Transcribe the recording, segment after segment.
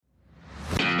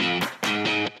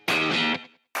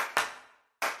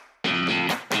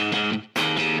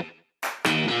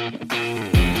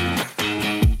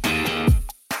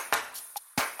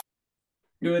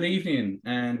Good evening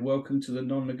and welcome to the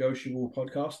Non-Negotiable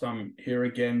podcast. I'm here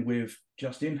again with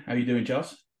Justin. How you doing,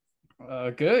 Juz?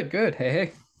 Good. Hey,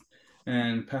 hey.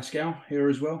 And Pascal here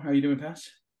as well. How you doing,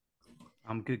 Pas?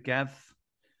 I'm good, Gav.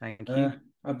 Thank Uh, you.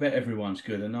 I bet everyone's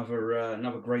good.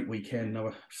 Another great weekend.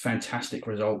 Another fantastic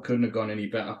result. Couldn't have gone any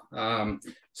better.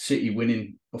 City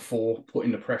winning before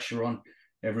putting the pressure on.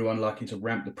 Everyone liking to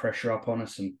ramp the pressure up on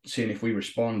us and seeing if we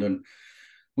respond. And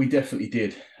we definitely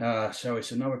did. So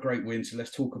it's another great win. So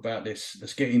let's talk about this.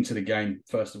 Let's get into the game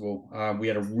first of all. We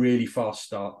had a really fast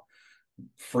start.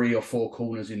 Three or four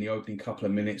corners in the opening couple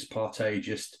of minutes. Partey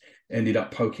just ended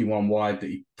up poking one wide that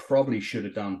he probably should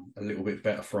have done a little bit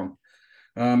better from.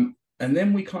 And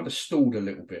then we kind of stalled a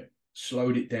little bit,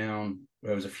 slowed it down.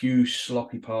 There was a few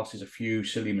sloppy passes, a few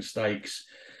silly mistakes,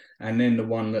 and then the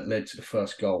one that led to the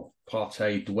first goal.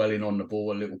 Partey dwelling on the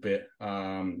ball a little bit.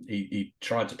 He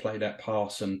tried to play that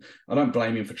pass, and I don't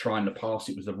blame him for trying to pass.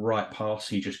 It was the right pass.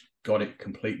 He just got it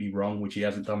completely wrong, which he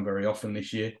hasn't done very often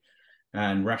this year.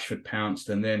 And Rashford pounced,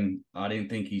 and then I didn't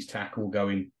think his tackle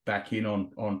going back in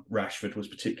on Rashford was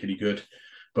particularly good.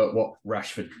 But what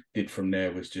Rashford did from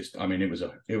there was just, I mean, it was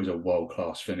a world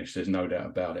class finish. There's no doubt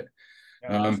about it.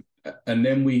 Yeah, it was. Um, and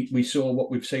then we saw what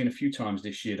we've seen a few times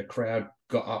this year. The crowd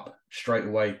got up straight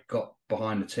away, got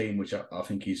behind the team, which I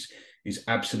think is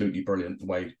absolutely brilliant. The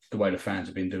way the fans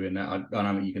have been doing that. I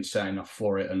don't think you can say enough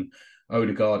for it. And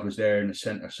Odegaard was there in the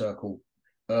centre circle,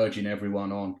 urging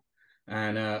everyone on.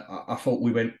 And I thought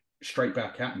we went straight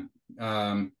back at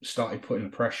him. Started putting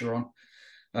the pressure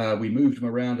on. We moved him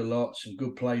around a lot. Some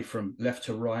good play from left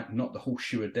to right. Not the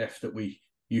horseshoe of death that we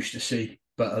used to see,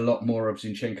 but a lot more of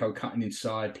Zinchenko cutting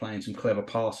inside, playing some clever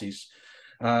passes.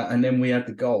 And then we had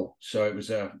the goal. So it was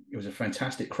a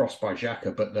fantastic cross by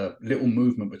Xhaka, but the little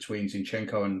movement between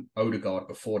Zinchenko and Odegaard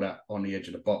before that on the edge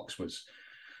of the box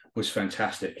was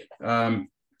fantastic. And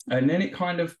then it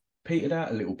kind of petered out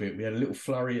a little bit. We had a little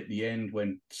flurry at the end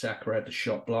when Saka had the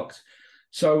shot blocked.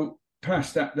 So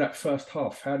past that first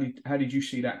half, how did you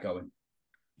see that going?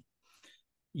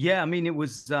 Yeah, I mean, it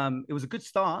was a good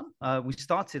start. We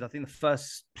started, I think, the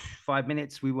first 5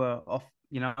 minutes we were off,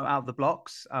 out of the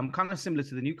blocks. Kind of similar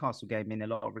to the Newcastle game in a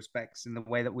lot of respects, in the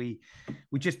way that we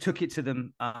just took it to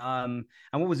them. And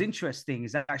what was interesting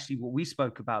is that actually what we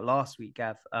spoke about last week,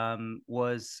 Gav,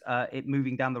 was it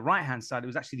moving down the right hand side. It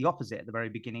was actually the opposite at the very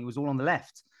beginning. It was all on the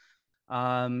left.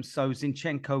 So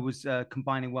Zinchenko was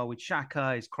combining well with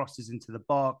Xhaka, his crosses into the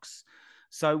box.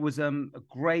 So it was a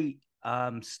great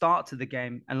start to the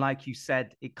game. And like you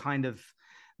said, it kind of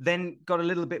then got a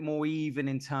little bit more even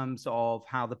in terms of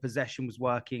how the possession was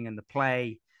working and the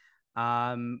play.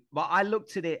 But I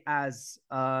looked at it as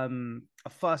a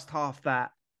first half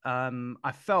that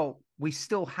I felt we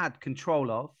still had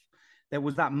control of. There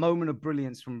was that moment of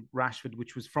brilliance from Rashford,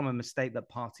 which was from a mistake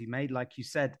that Partey made. Like you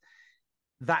said,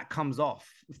 that comes off.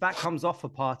 If that comes off a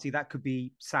Partey, that could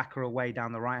be Saka away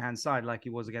down the right hand side, like he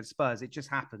was against Spurs. It just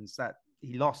happens that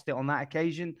he lost it on that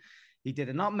occasion. He did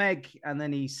a nutmeg and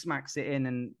then he smacks it in.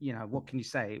 And, what can you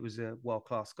say? It was a world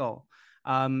class goal.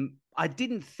 I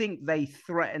didn't think they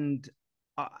threatened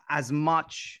as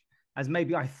much as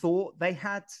maybe I thought they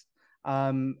had.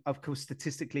 Of course,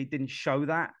 statistically, it didn't show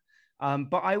that.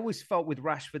 But I always felt with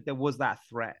Rashford, there was that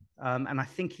threat. And I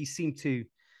think he seemed to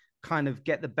kind of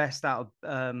get the best out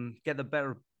of get the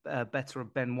better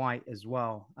of Ben White as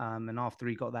well. And after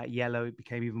he got that yellow, it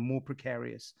became even more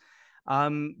precarious.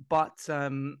 But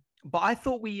I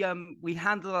thought we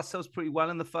handled ourselves pretty well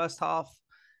in the first half.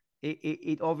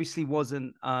 It obviously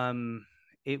wasn't the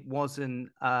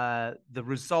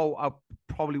result I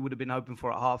probably would have been hoping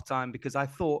for at halftime, because I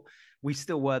thought we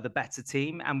still were the better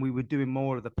team and we were doing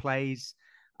more of the plays.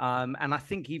 And I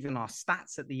think even our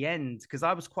stats at the end, because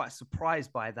I was quite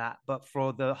surprised by that, but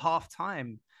for the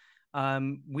halftime,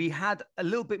 we had a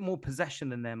little bit more possession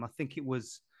than them. I think it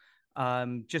was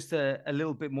just a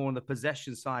little bit more on the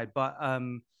possession side, but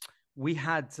we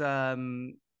had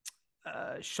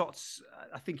shots.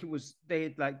 I think they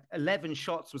had like 11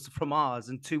 shots was from ours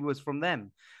and two was from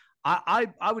them. I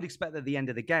would expect at the end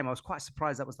of the game, I was quite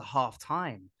surprised that was the half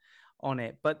time on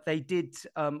it, but they did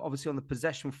obviously on the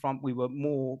possession front,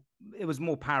 it was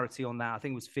more parity on that. I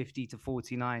think it was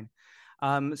 50-49.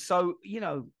 So,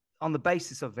 on the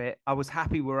basis of it, I was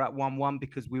happy we were at 1-1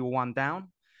 because we were one down.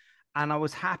 And I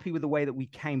was happy with the way that we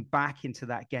came back into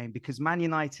that game, because Man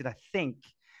United, I think,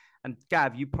 and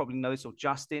Gav, you probably know this, or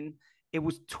Justin, it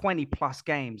was 20 plus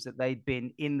games that they'd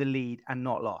been in the lead and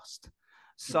not lost.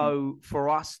 So for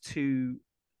us to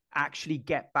actually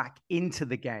get back into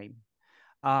the game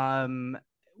and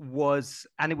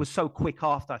it was so quick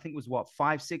after, I think it was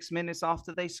 5-6 minutes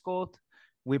after they scored,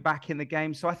 we're back in the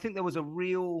game. So I think there was a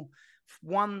real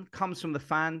one comes from the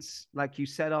fans, like you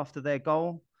said, after their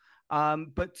goal.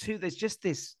 But two,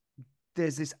 there's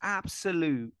this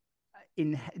absolute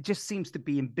just seems to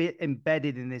be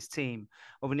embedded in this team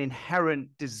of an inherent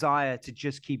desire to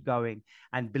just keep going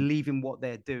and believe in what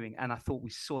they're doing. And I thought we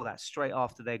saw that straight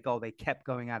after their goal. They kept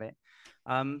going at it.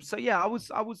 So yeah, I was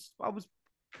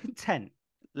content.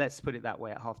 Let's put it that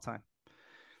way at halftime.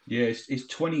 Yeah, it's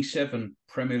 27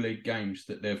 Premier League games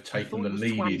that they've taken the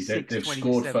lead in. They've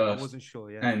scored first. I wasn't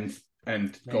sure, yeah.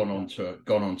 And gone on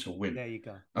to win. There you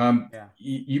go. Yeah.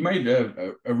 You made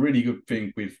a really good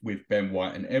thing with Ben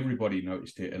White, and everybody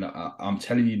noticed it. And I'm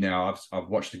telling you now, I've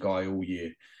watched the guy all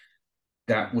year.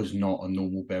 That was not a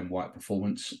normal Ben White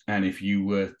performance. And if you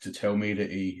were to tell me that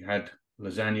he had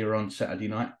lasagna on Saturday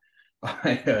night,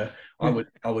 I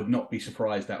would not be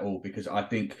surprised at all, because I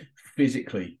think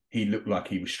physically he looked like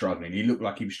he was struggling. He looked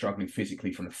like he was struggling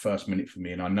physically from the first minute for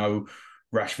me. And I know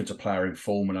Rashford's a player in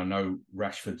form, and I know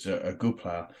Rashford's a good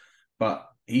player, but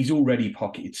he's already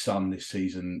pocketed Son this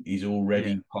season. He's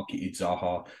already pocketed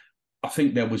Zaha. I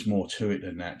think there was more to it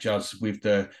than that. Just with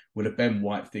the Ben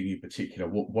White thing in particular,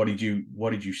 what did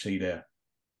you see there?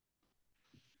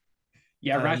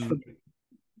 Yeah,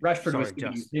 Rashford was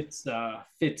getting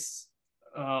fits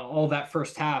all that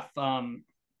first half.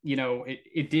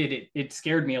 It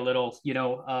scared me a little,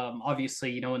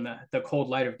 obviously, in the cold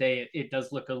light of day, it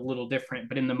does look a little different,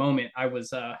 but in the moment I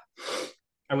was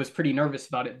pretty nervous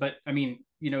about it. But I mean,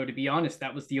 to be honest,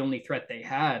 that was the only threat they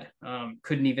had.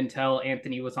 Couldn't even tell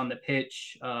Anthony was on the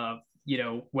pitch.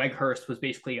 Weghorst was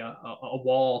basically a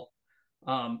wall.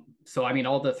 So, I mean,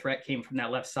 all the threat came from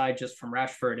that left side, just from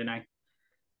Rashford. And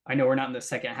I know we're not in the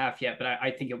second half yet, but I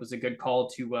think it was a good call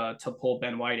to pull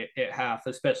Ben White at half,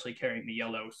 especially carrying the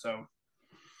yellow. So,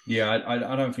 yeah,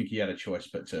 I don't think he had a choice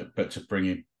but to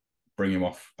bring him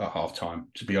off at halftime.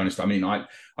 To be honest, I mean, I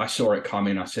saw it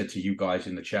coming. I said to you guys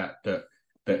in the chat that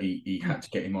he had to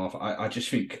get him off. I just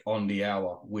think on the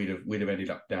hour we'd have ended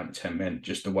up down to 10 men,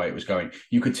 just the way it was going.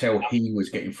 You could tell he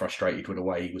was getting frustrated with the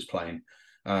way he was playing.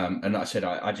 And like I said,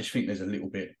 I just think there's a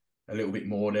little bit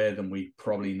more there than we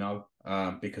probably know,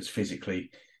 because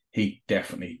physically he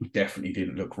definitely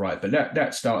didn't look right. But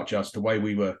that start, just the way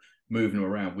we were moving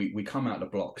around, we come out of the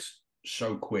blocks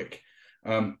so quick.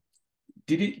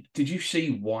 Did you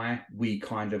see why we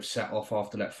kind of sat off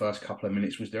after that first couple of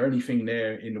minutes? Was there anything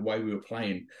there in the way we were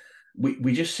playing?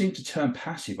 We just seemed to turn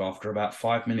passive after about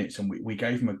 5 minutes, and we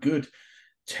gave them a good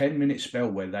 10-minute spell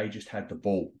where they just had the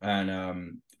ball,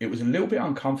 and it was a little bit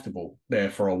uncomfortable there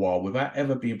for a while without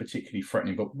ever being particularly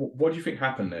threatening. But what do you think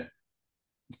happened there?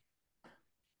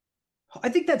 I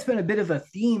think that's been a bit of a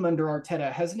theme under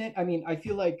Arteta, hasn't it? I mean, I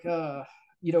feel like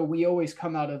we always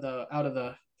come out of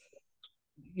the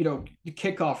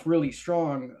kickoff really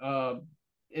strong,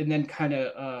 and then kind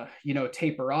of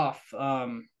taper off.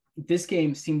 This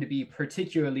game seemed to be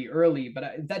particularly early,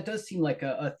 but that does seem like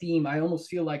a theme. I almost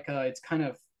feel like it's kind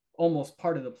of almost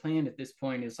part of the plan at this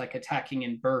point, is like attacking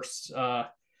in bursts,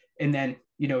 and then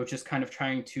just kind of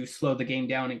trying to slow the game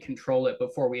down and control it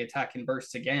before we attack in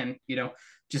bursts again.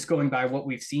 Just going by what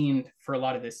we've seen for a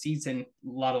lot of this season, a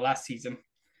lot of last season.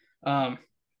 What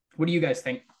do you guys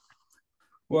think?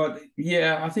 Well,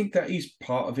 yeah, I think that is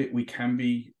part of it. We can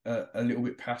be a little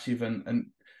bit passive, and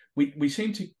we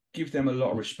seem to give them a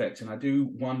lot of respect. And I do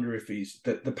wonder if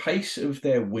that the pace of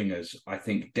their wingers, I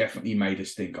think, definitely made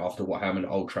us think after what happened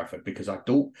at Old Trafford, because I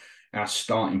thought our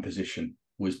starting position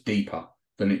was deeper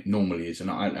than it normally is.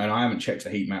 And I haven't checked the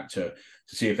heat map to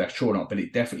see if that's true or not, but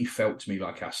it definitely felt to me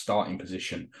like our starting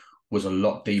position was a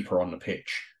lot deeper on the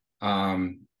pitch.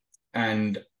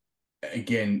 And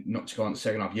again, not to go on the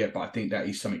second half yet, but I think that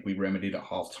is something we remedied at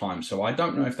half time. So I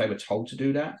don't know if they were told to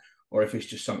do that, or if it's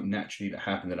just something naturally that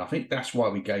happened. And I think that's why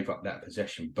we gave up that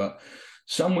possession. But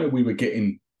somewhere we were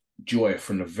getting joy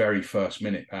from the very first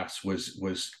minute pass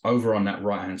was over on that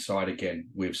right-hand side again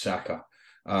with Saka.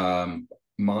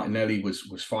 Martinelli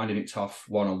was finding it tough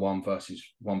one-on-one versus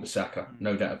Wan-Bissaka,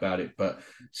 no doubt about it. But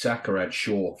Saka had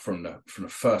Shaw from the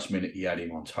first minute he had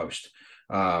him on toast.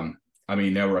 I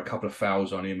mean, there were a couple of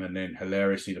fouls on him, and then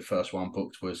hilariously, the first one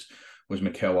booked was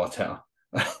Mikel Arteta.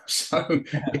 So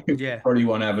yeah, probably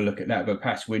want to have a look at that. But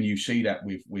Pat, when you see that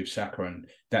with Saka, and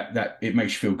that it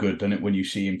makes you feel good, doesn't it? When you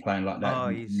see him playing like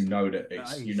that, you know that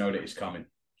it's coming.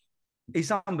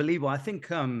 It's unbelievable. I think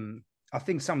some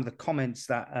of the comments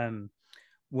that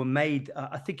were made,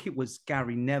 I think it was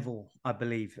Gary Neville, I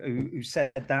believe, who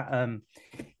said that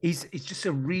it's just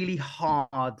a really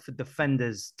hard for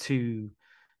defenders to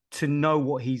know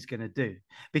what he's going to do,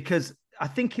 because I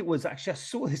think it was actually, I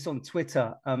saw this on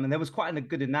Twitter, and there was quite a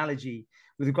good analogy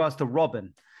with regards to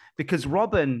Robben, because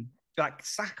Robben like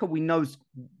Saka, we know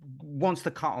wants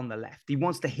to cut on the left. He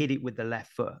wants to hit it with the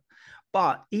left foot.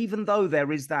 But even though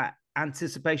there is that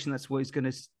anticipation, that's what he's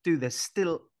going to do, there's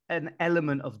still an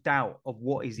element of doubt of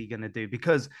what is he going to do.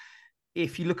 Because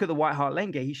if you look at the White Hart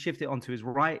Lane game, he shifted onto his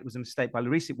right. It was a mistake by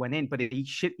Lloris. It went in, but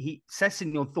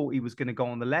Sessegnon thought he was going to go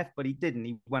on the left, but he didn't.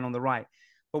 He went on the right.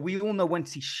 But we all know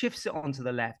once he shifts it onto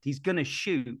the left, he's going to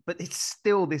shoot. But it's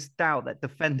still this doubt that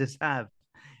defenders have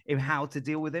in how to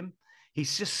deal with him.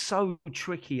 He's just so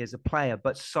tricky as a player,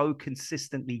 but so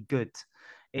consistently good.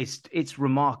 It's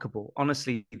remarkable.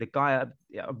 Honestly, the guy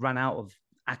ran out of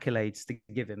accolades to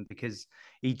give him because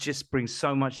he just brings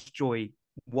so much joy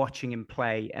watching him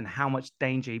play and how much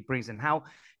danger he brings and how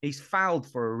he's fouled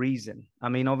for a reason. I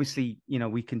mean, obviously,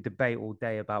 we can debate all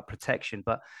day about protection,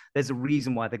 but there's a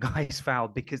reason why the guy's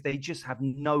fouled, because they just have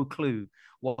no clue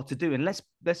what to do. And let's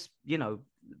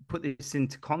put this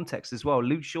into context as well.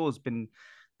 Luke Shaw's been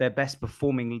their best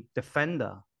performing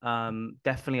defender,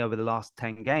 definitely over the last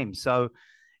 10 games. So,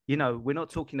 we're not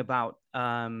talking about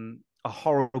a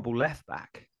horrible left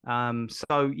back.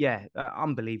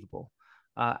 Unbelievable.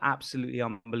 Absolutely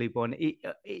unbelievable. And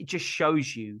it just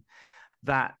shows you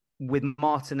that with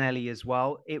Martinelli as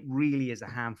well, it really is a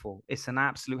handful. It's an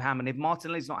absolute hammer. And if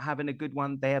Martinelli's not having a good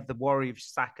one, they have the worry of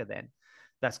Saka then.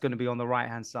 That's going to be on the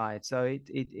right-hand side. So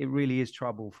it really is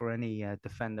trouble for any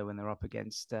defender when they're up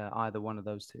against either one of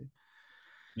those two.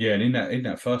 Yeah, and in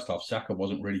that first half, Saka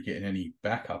wasn't really getting any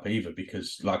backup either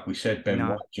because, like we said, Ben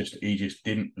White just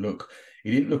didn't look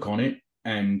on it,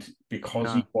 and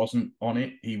because he wasn't on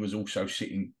it, he was also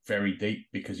sitting very deep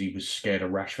because he was scared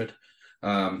of Rashford,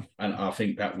 and I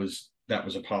think that was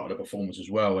a part of the performance as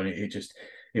well. And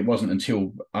it wasn't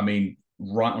until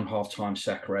right on half time,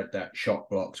 Saka had that shot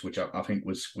blocks, which I think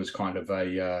was kind of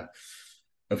a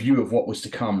view of what was to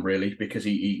come, really, because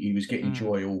he was getting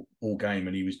joy all game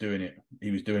and he was doing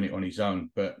it on his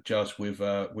own. But just with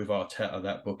Arteta,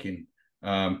 that booking,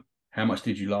 how much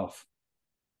did you laugh?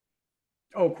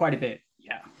 Oh, quite a bit.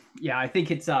 Yeah. I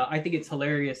think it's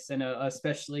hilarious, and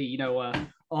especially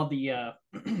all the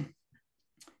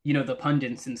the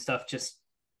pundits and stuff just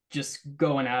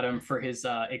going at him for his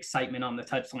excitement on the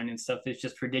touchline and stuff is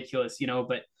just ridiculous,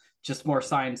 but just more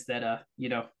signs that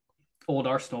old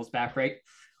Arsenal's back, right?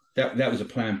 That was a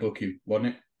planned booking, wasn't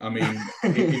it? I mean,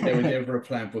 if there was ever a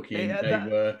planned booking, they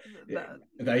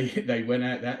went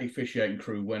out, that officiating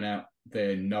crew went out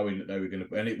there knowing that they were going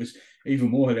to, and it was even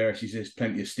more hilarious. There's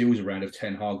plenty of steals around of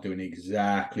Ten Hag doing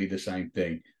exactly the same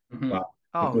thing. Mm-hmm. But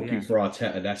the booking for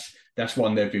Arteta, that's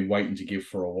one they've been waiting to give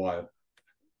for a while.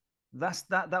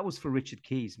 That was for Richard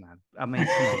Keys, man. I mean,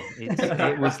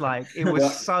 it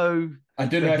was so. I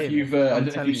don't know if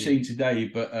you've seen today,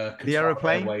 but Qatar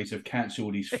Airways have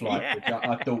cancelled his flight, which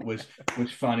I thought was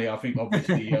funny. I think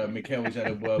obviously Mikel's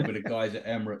had a word with the guys at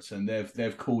Emirates, and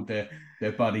they've called their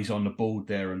buddies on the board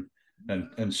there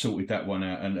and sorted that one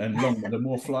out. And the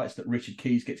more flights that Richard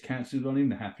Keys gets cancelled on him,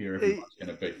 the happier everyone's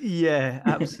going to be. Yeah,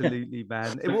 absolutely,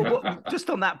 man. Just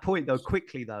on that point, though,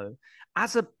 quickly though,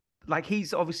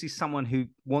 he's obviously someone who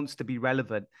wants to be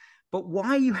relevant, but why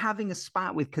are you having a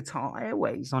spat with Qatar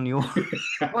Airways on your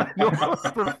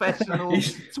professional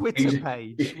Twitter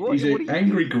page? He's an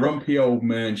angry, grumpy old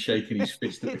man shaking his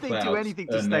fist at the clouds. Do anything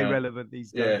to stay relevant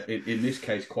these days. Yeah, in this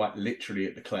case, quite literally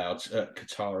at the clouds at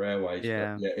Qatar Airways.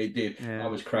 Yeah, it did. Yeah. I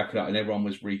was cracking up, and everyone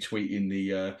was retweeting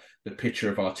the picture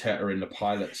of Arteta in the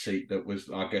pilot seat. That was,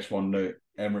 I guess, one of the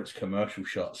Emirates commercial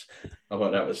shots. I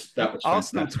thought that was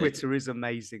Arsenal fantastic. Twitter is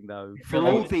amazing though, for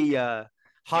all the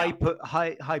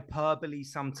hyperbole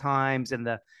sometimes and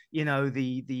the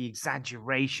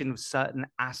exaggeration of certain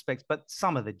aspects, but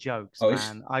some of the jokes,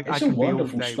 man. I could be all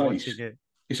day watching it.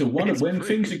 It's a wonderful when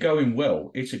things are going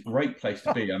well. It's a great place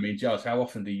to be. I mean, Giles, how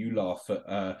often do you laugh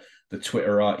at the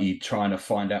Twitterati trying to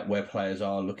find out where players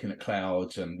are, looking at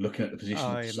clouds and looking at the position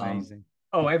of the sun? Amazing.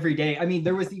 Oh, every day. I mean,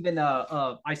 there was even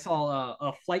I saw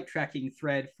a flight tracking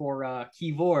thread for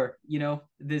Kivor,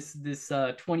 this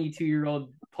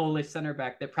 22-year-old Polish center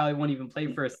back that probably won't even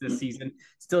play for us this season.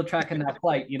 Still tracking that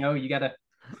flight, you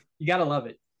gotta love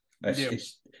it.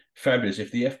 It's fabulous.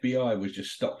 If the FBI was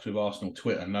just stocked with Arsenal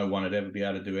Twitter, no one would ever be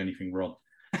able to do anything wrong.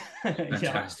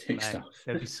 Fantastic stuff.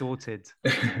 They'll be sorted.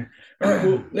 All right,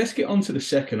 well, let's get on to the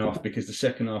second half, because the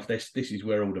second half, this is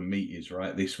where all the meat is,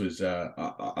 right? This was,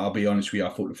 I'll be honest with you, I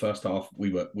thought the first half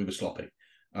we were sloppy.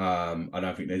 I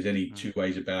don't think there's any two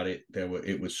ways about it.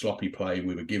 It was sloppy play.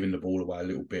 We were giving the ball away a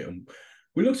little bit, and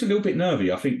we looked a little bit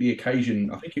nervy. I think the occasion,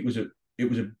 it was a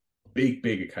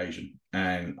big occasion,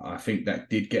 and I think that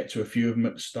did get to a few of them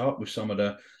at the start with some of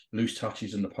the loose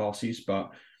touches and the passes,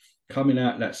 but coming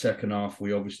out that second half,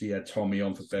 we obviously had Tommy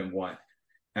on for Ben White,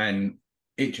 and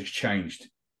it just changed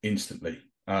instantly.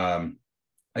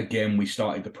 Again, we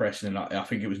started the pressing, and I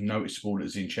think it was noticeable that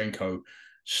Zinchenko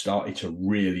started to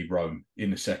really roam in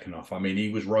the second half. I mean, he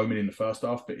was roaming in the first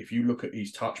half, but if you look at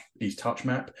his touch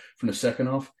map from the second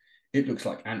half, it looks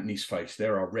like Anthony's face.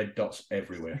 There are red dots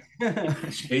everywhere.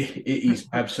 It is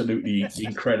absolutely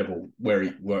incredible where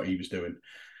he was doing.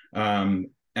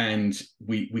 And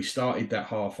we started that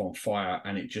half on fire,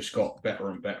 and it just got better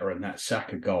and better. And that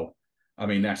Saka goal, I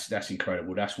mean, that's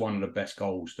incredible. That's one of the best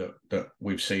goals that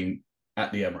we've seen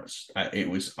at the Emirates. I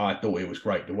thought it was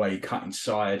great the way he cut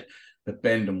inside, the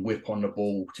bend and whip on the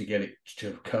ball to get it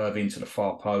to curve into the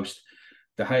far post.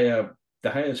 De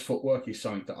Gea's footwork is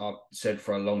something that I've said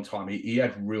for a long time. He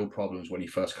had real problems when he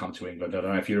first come to England. I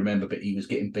don't know if you remember, but he was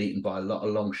getting beaten by a lot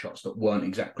of long shots that weren't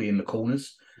exactly in the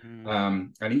corners.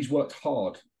 And he's worked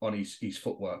hard on his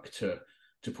footwork to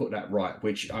put that right,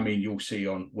 which, I mean, you'll see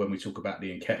on when we talk about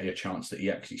the Nketiah chance that he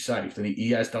actually saved. And he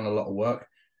has done a lot of work,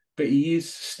 but he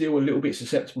is still a little bit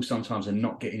susceptible sometimes and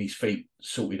not getting his feet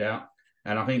sorted out.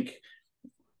 And I think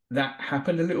that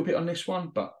happened a little bit on this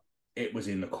one, but it was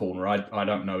in the corner. I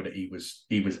don't know that he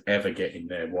was ever getting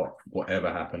there,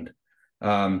 whatever happened.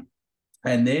 And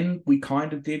then we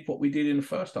kind of did what we did in the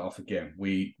first half again.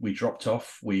 We dropped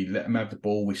off, we let them have the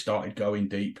ball, we started going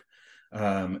deep.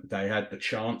 They had the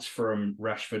chance from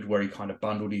Rashford where he kind of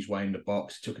bundled his way in the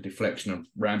box, took a deflection, and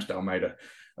Ramsdale made a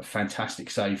fantastic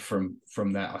save from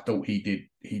that. I thought he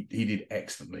did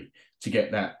excellently to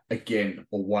get that again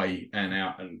away and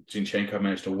out, and Zinchenko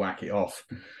managed to whack it off.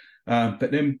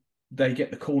 But then they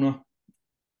get the corner.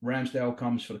 Ramsdale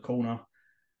comes for the corner.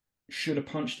 Should have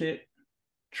punched it,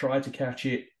 tried to catch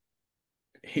it,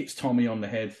 hits Tommy on the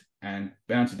head and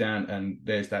bounces down, and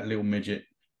there's that little midget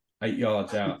 8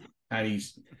 yards out, and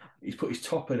he's put his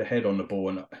top of the head on the ball.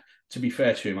 And to be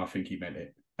fair to him, I think he meant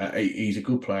it. He's a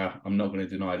good player. I'm not going to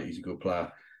deny that he's a good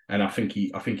player, and I think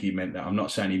he meant that. I'm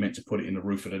not saying he meant to put it in the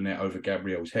roof of the net over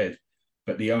Gabriel's head,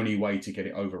 but the only way to get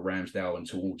it over Ramsdale and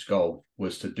towards goal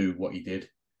was to do what he did.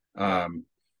 And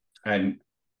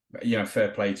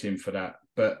fair play to him for that.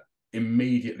 But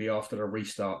immediately after the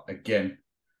restart, again,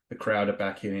 the crowd are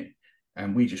back in it,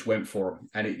 and we just went for him,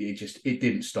 and it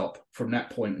didn't stop from that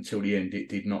point until the end. It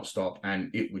did not stop, and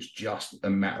it was just a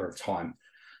matter of time.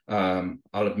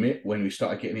 I'll admit, when we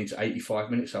started getting into 85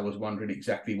 minutes, I was wondering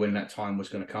exactly when that time was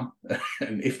going to come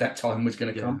and if that time was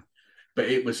going to come. But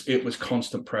it was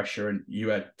constant pressure, and you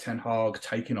had Ten Hag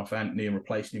taking off Anthony and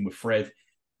replacing him with Fred.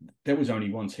 There was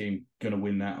only one team going to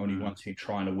win that, only one team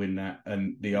trying to win that,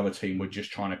 and the other team were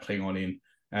just trying to cling on in.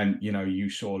 And you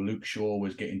saw Luke Shaw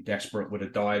was getting desperate with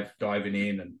a diving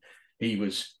in, and he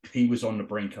was on the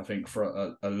brink, I think,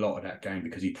 for a lot of that game,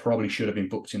 because he probably should have been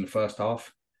booked in the first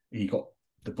half. He got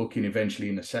the booking eventually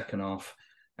in the second half,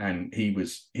 and he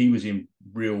was in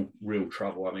real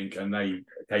trouble, I think, and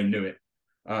they knew it.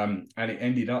 And it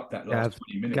ended up that last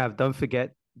 20 minutes. Gav, don't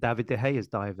forget David De Gea's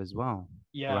dive as well.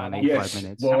 Yeah, around 85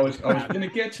 minutes. Well, I was going to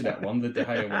get to that one, the De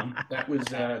Gea one. That was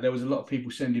there was a lot of people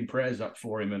sending prayers up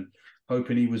for him and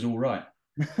hoping he was all right.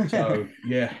 So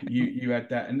yeah, you had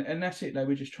that, and that's it. They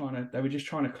were just trying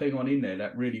to cling on in there.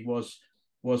 That really was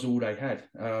all they had.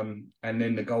 And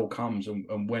then the goal comes,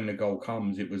 and when the goal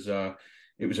comes, it was a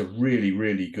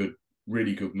really good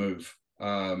move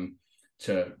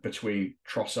to between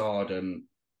Trossard and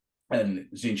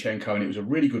Zinchenko, and it was a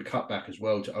really good cutback as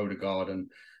well to Odegaard, and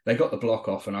they got the block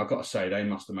off. And I've got to say, they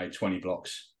must have made 20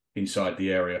 blocks inside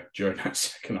the area during that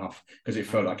second half, because it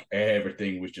felt like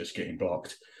everything was just getting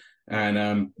blocked. And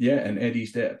and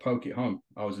Eddie's there to poke it home.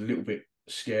 I was a little bit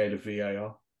scared of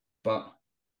VAR, but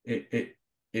it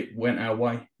went our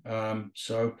way.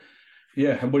 So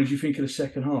yeah, and what did you think of the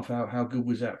second half? How good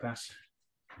was that, Bass?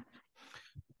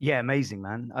 Yeah, amazing,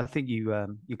 man. I think you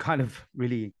kind of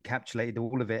really encapsulated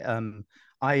all of it.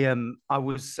 I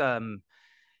was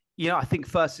I think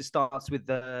first it starts with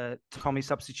the Tommy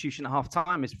substitution at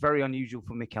halftime. It's very unusual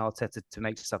for Mikel Arteta to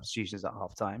make substitutions at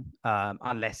halftime,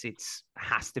 unless it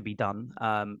has to be done,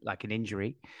 like an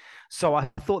injury. So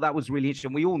I thought that was really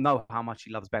interesting. We all know how much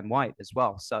he loves Ben White as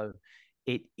well. So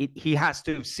he has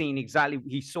to have seen exactly,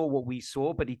 he saw what we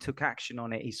saw, but he took action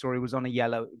on it. He saw he was on a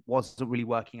yellow, it wasn't really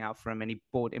working out for him, and he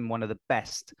brought in one of the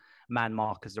best man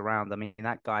markers around. I mean,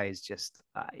 that guy is just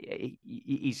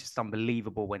he's just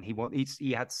unbelievable. When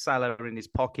he had Salah in his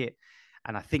pocket,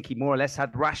 and I think he more or less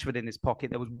had Rashford in his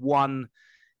pocket. There was one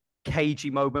cagey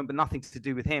moment, but nothing to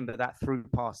do with him, but that through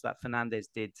pass that Fernandes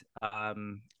did,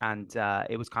 and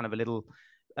it was kind of a little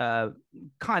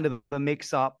kind of a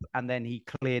mix up, and then he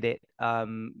cleared it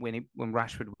when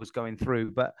Rashford was going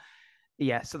through. But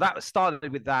yeah, so that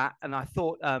started with that, and I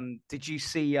thought, did you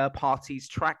see Partey's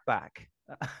track back?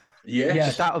 Yeah.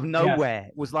 just out of nowhere.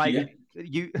 It was like Yeah.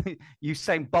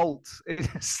 Usain Bolt.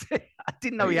 I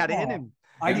didn't know he had it in him.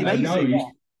 I didn't know.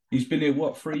 know. He's been here,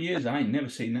 what, 3 years? I ain't never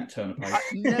seen that turn of pace. I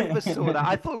never saw that.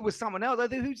 I thought it was someone else. I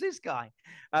thought, who's this guy?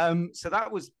 So that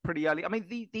was pretty early. I mean,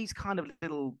 these kind of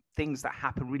little things that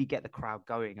happen really get the crowd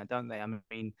going, don't they? I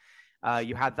mean,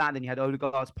 you had that, then you had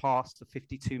Odegaard's pass for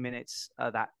 52 minutes.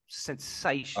 That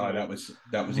sensational, that was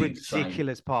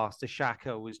ridiculous insane. pass to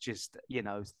Xhaka was just,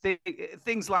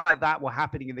 things like that were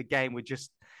happening in the game. Were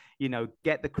just,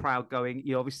 get the crowd going.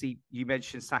 Obviously, you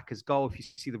mentioned Saka's goal. If you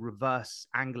see the reverse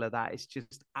angle of that, it's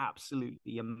just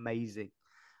absolutely amazing.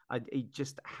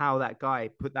 Just how that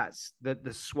guy put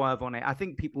the swerve on it. I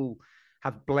think people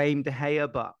have blamed De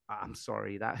Gea, but I'm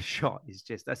sorry, that shot is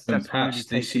just that's really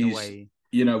taken away.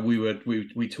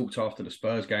 We talked after the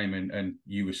Spurs game, and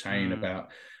you were saying about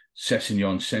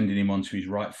Sessegnon sending him onto his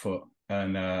right foot.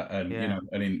 And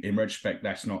in retrospect,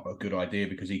 that's not a good idea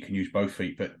because he can use both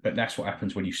feet. But that's what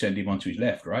happens when you send him onto his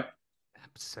left, right?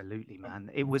 Absolutely, man.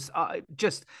 It was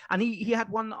and he had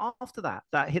one after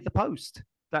that hit the post,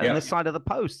 on the side of the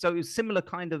post. So it was similar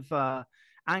kind of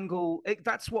angle.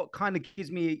 That's what kind of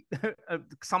gives me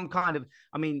some kind of,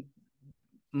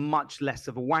 much less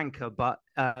of a wanker, but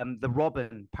the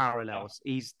Robben parallels.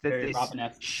 He's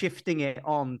shifting it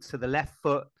on to the left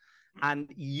foot. And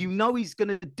he's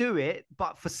going to do it,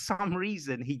 but for some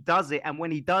reason he does it. And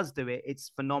when he does do it,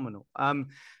 it's phenomenal.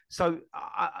 So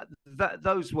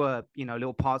those were,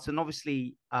 little parts. And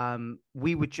obviously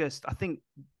we were I think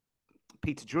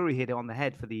Peter Drury hit it on the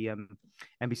head for the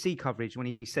NBC coverage when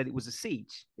he said it was a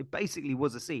siege. It basically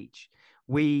was a siege.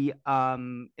 We,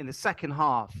 in the second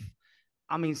half,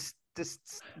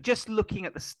 just looking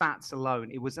at the stats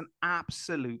alone, it was an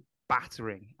absolute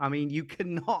battering. You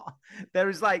cannot, there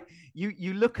is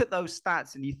you look at those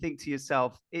stats and you think to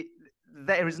yourself,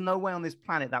 there is no way on this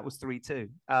planet that was 3-2.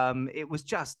 It was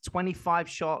just 25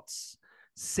 shots,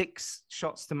 6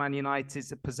 shots to Man United.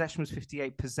 The possession was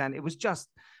 58%. It was just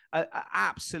an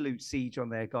absolute siege on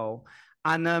their goal.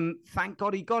 And thank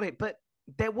God he got it. But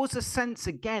there was a sense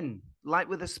again, like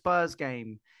with the Spurs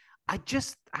game, I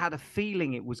just had a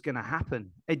feeling it was going to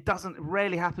happen. It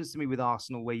rarely happens to me with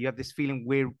Arsenal where you have this feeling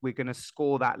we're going to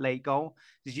score that late goal.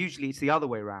 Because usually it's the other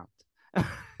way around.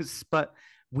 But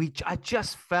I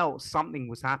just felt something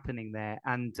was happening there.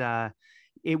 And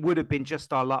it would have been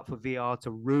just our luck for VR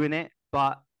to ruin it,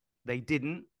 but they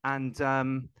didn't. And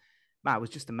it was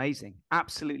just amazing.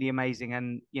 Absolutely amazing.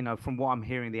 And, from what I'm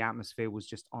hearing, the atmosphere was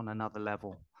just on another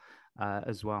level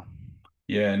as well.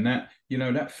 Yeah, and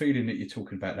that feeling that you're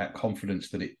talking about, that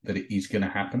confidence that it is going to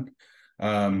happen,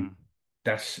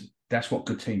 that's what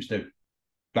good teams do.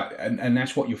 And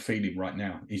that's what you're feeling right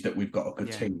now, is that we've got a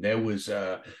good team. There was,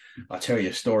 I'll tell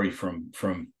you a story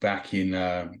from back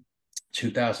in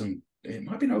 2000. It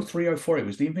might have been 03, 04. It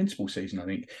was the Invincible season, I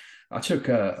think. I took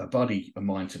a buddy of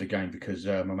mine to the game because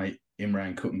my mate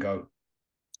Imran couldn't go,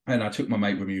 and I took my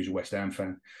mate with me, who's a West Ham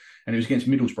fan, and it was against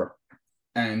Middlesbrough,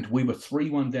 and we were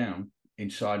 3-1 down.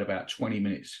 Inside about 20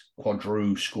 minutes,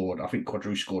 Quadru scored. I think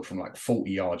Quadru scored from 40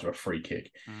 yards of a free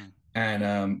kick.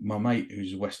 And my mate,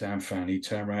 who's a West Ham fan, he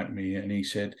turned around to me and he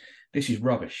said, "This is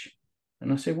rubbish."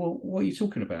 And I said, "Well, what are you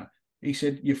talking about?" He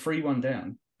said, "You're 3-1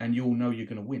 down and you all know you're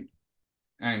going to win."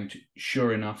 And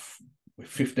sure enough,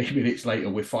 15 minutes later,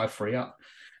 we're 5-3 up.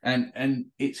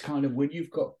 And it's kind of when you've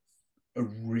got a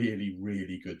really,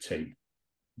 really good team,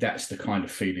 that's the kind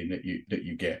of feeling that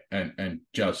you get, and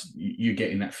just you're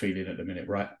getting that feeling at the minute,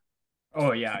 right?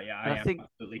 Oh yeah, I think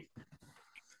absolutely.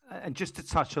 And just to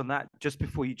touch on that, just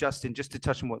before you, Justin, just to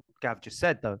touch on what Gav just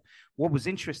said, though, what was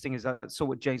interesting is I saw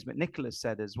what James McNicholas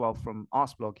said as well from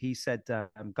Arseblog. He said,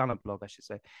 Gunner blog, I should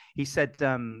say. He said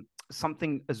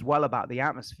something as well about the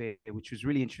atmosphere, which was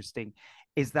really interesting,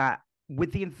 is that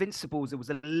with the Invincibles, it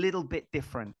was a little bit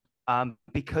different.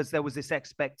 Because there was this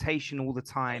expectation all the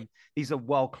time. These are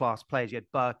world-class players. You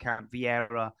had Bergkamp,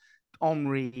 Vieira,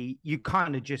 Henry. You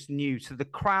kind of just knew. So the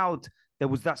crowd, there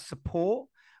was that support,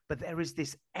 but there is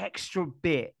this extra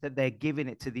bit that they're giving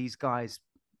it to these guys,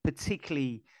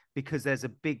 particularly because there's a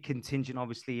big contingent,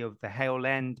 obviously, of the Hale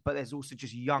End, but there's also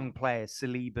just young players,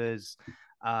 Salibas.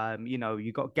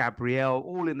 You got Gabriel,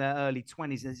 all in their early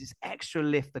 20s. There's this extra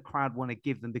lift the crowd want to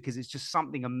give them because it's just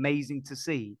something amazing to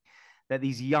see that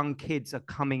these young kids are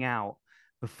coming out,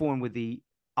 performing with the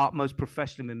utmost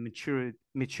professionalism and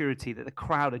maturity, that the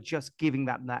crowd are just giving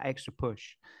that extra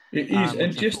push. It is,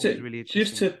 and just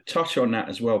to touch on that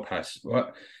as well, Paz. Right?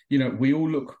 We all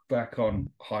look back on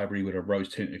Highbury with a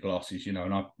rose-tinted glasses, and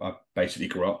I basically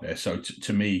grew up there, so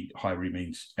to me, Highbury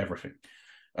means everything.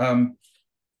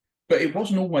 But it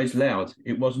wasn't always loud.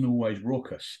 It wasn't always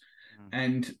raucous.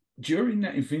 And during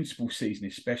that Invincible season,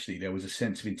 especially, there was a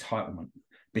sense of entitlement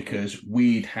because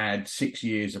we'd had 6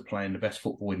 years of playing the best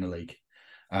football in the league.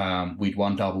 We'd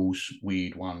won doubles,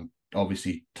 we'd won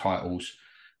obviously titles,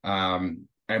 and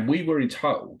we were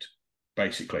entitled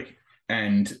basically.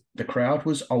 And the crowd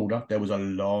was older. There was a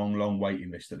long, long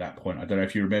waiting list at that point. I don't know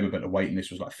if you remember, but the waiting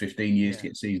list was like 15 years to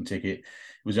get a season ticket. It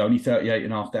was only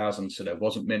 38,500, so there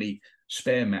wasn't many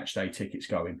spare match day tickets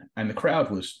going. And the crowd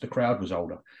was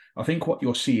older. I think what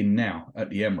you're seeing now at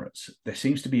the Emirates, there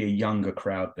seems to be a younger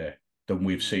crowd there than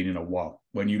we've seen in a while.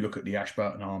 When you look at the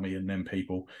Ashburton Army and them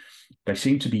people, they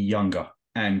seem to be younger,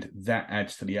 and that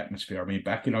adds to the atmosphere. I mean,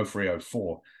 back in 03,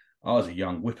 04, I was a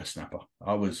young whippersnapper.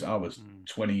 I was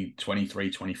 20,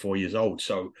 23, 24 years old.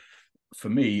 So for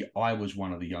me, I was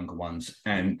one of the younger ones.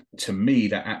 And to me,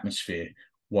 that atmosphere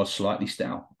was slightly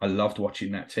stout. I loved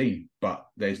watching that team, but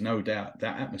there's no doubt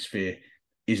that atmosphere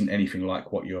isn't anything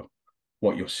like what you're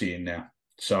seeing now.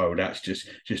 So that's just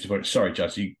about. Sorry,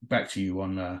 Judge. Back to you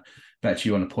on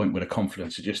the point with the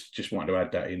confidence. I just wanted to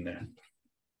add that in there.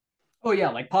 Oh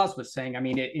yeah, like Paz was saying, I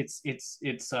mean, it's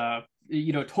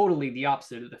totally the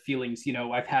opposite of the feelings,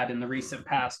 I've had in the recent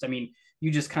past. I mean, you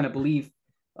just kind of believe,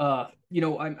 I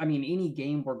mean, any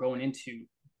game we're going into,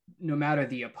 no matter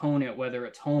the opponent, whether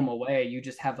it's home, away, you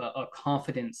just have a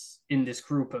confidence in this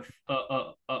group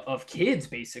of kids,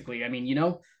 basically. I mean,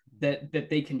 that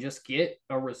they can just get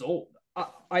a result.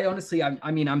 I honestly,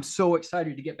 I'm so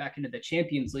excited to get back into the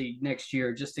Champions League next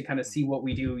year, just to kind of see what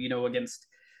we do, against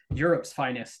Europe's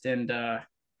finest. And I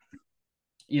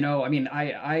mean,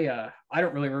 I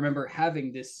don't really remember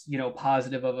having this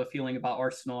positive of a feeling about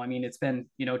Arsenal. I mean, it's been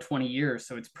 20 years,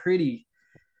 so it's pretty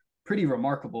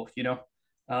remarkable.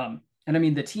 And I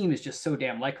mean, the team is just so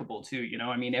damn likable too.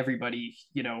 I mean, everybody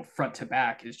front to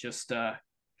back is just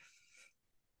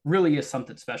really is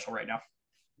something special right now.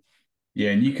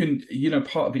 Yeah, and you can,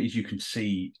 part of it is you can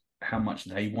see how much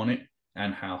they want it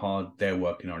and how hard they're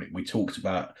working on it. We talked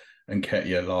about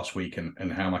Nketiah last week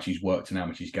and how much he's worked and how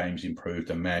much his game's improved.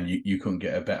 And man, you couldn't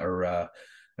get a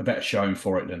better showing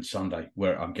for it than Sunday,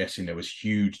 where I'm guessing there was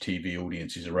huge TV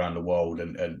audiences around the world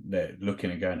and they're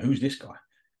looking and going, who's this guy?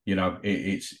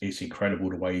 It's incredible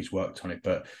the way he's worked on it.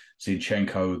 But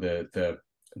Zinchenko,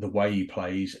 the way he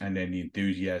plays and then the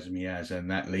enthusiasm he has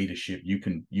and that leadership, you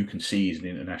can see he's an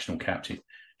international captain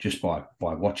just by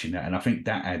watching that. And I think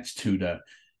that adds to the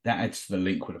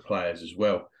link with the players as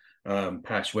well.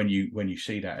 Pash, when you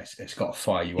see that, it's got to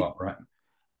fire you up, right?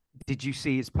 Did you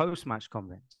see his post-match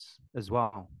comments as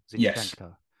well, Zinchenko? Yes.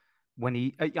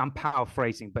 When I'm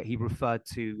paraphrasing, but he referred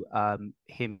to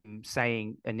him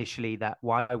saying initially that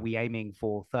why are we aiming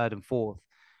for third and fourth?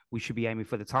 We should be aiming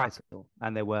for the title.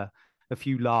 And there were a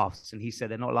few laughs, and he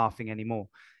said they're not laughing anymore.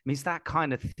 I mean, it's that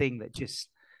kind of thing that just,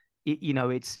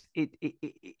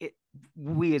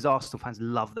 we as Arsenal fans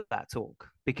love that talk,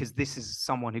 because this is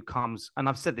someone who comes, and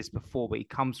I've said this before, but he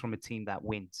comes from a team that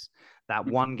wins, that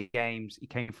won games. He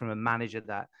came from a manager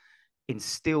that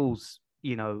instills,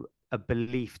 a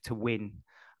belief to win.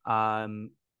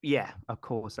 Yeah, of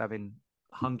course, having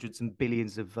hundreds and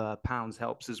billions of pounds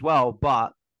helps as well,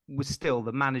 but still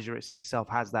the manager itself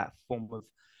has that form of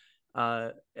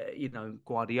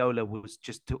Guardiola was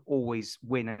just to always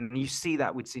win, and you see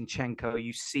that with Zinchenko.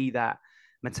 You see that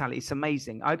mentality. It's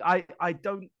amazing. I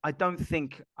don't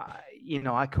think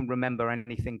I can remember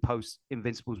anything post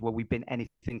Invincibles where we've been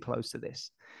anything close to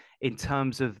this, in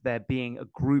terms of there being a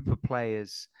group of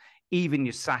players. Even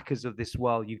your Sakas of this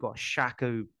world, you've got Xhaka,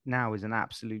 who now is an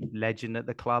absolute legend at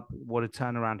the club. What a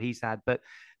turnaround he's had! But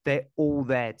they're all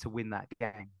there to win that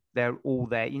game. They're all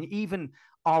there. And even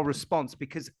our response,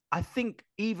 because I think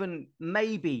even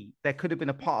maybe there could have been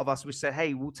a part of us which said,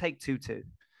 hey, we'll take 2-2.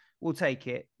 We'll take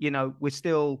it. We're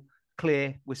still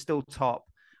clear. We're still top.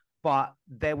 But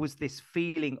there was this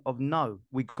feeling of, no,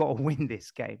 we've got to win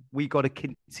this game. We've got to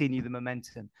continue the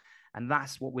momentum. And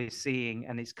that's what we're seeing.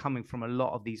 And it's coming from a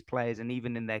lot of these players. And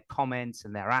even in their comments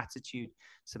and their attitude,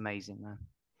 it's amazing, man.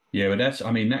 Yeah, but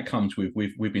that comes with,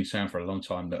 we've been saying for a long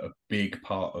time that a big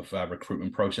part of our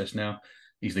recruitment process now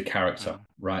is the character,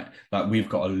 right? Like, we've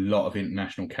got a lot of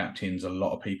international captains, a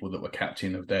lot of people that were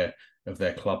captain of their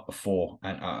club before.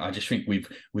 And I just think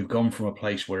we've gone from a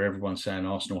place where everyone's saying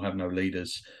Arsenal have no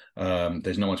leaders.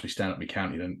 There's no one to be stand up, be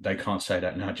counted, and they can't say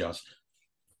that now, Jazz.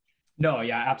 No,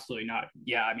 yeah, absolutely not.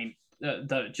 Yeah, I mean,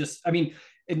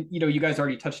 and you guys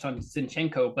already touched on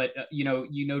Zinchenko, but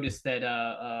you noticed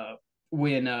that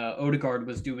when Odegaard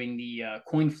was doing the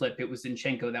coin flip, it was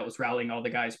Zinchenko that was rallying all the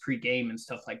guys pre-game and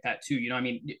stuff like that too.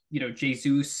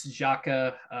 Jesus,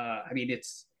 Xhaka,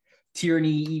 it's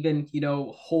Tierney even,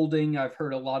 Holding. I've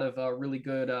heard a lot of really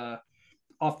good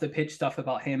off the pitch stuff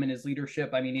about him and his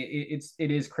leadership. I mean,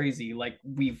 it is crazy. Like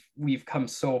we've come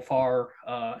so far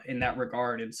in that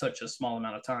regard in such a small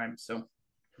amount of time. So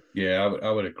yeah,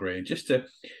 I would agree. Just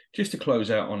to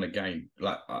close out on the game,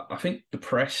 like I think the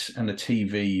press and the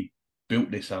TV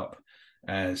built this up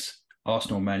as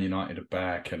Arsenal, Man United are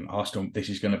back, and Arsenal, this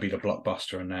is going to be the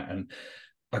blockbuster and that. And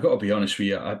I got to be honest with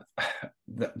you,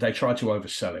 they tried to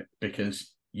oversell it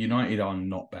because United are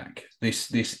not back.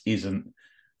 This isn't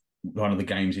one of the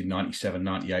games in 97,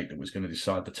 98 that was going to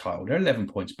decide the title. They're 11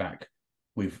 points back.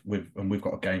 We've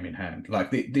got a game in hand.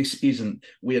 Like this isn't.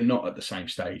 We are not at the same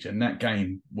stage, and that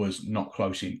game was not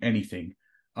close in anything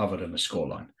other than the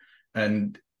scoreline.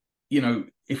 And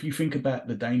if you think about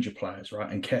the danger players,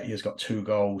 right? And Nketiah's got 2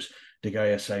 goals. De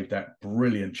Gea saved that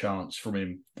brilliant chance from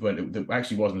him, but it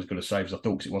actually wasn't as good a save as I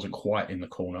thought because it wasn't quite in the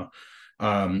corner.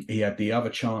 He had the other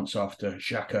chance after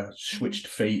Xhaka switched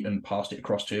feet and passed it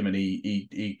across to him, and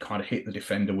he kind of hit the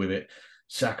defender with it.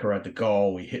 Saka had the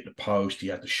goal. He hit the post. He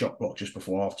had the shot block just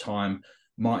before half time.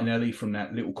 Martinelli from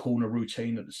that little corner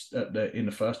routine in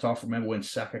the first half. Remember when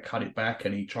Saka cut it back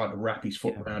and he tried to wrap his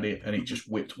foot around it and it just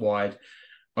whipped wide.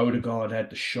 Odegaard had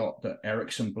the shot that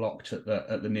Eriksen blocked at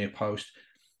the near post.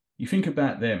 You think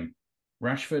about them.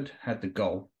 Rashford had the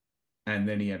goal, and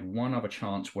then he had one other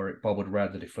chance where it bobbled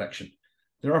around the deflection.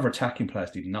 Their other attacking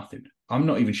players did nothing. I'm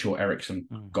not even sure Eriksen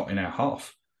got in our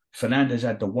half. Fernandes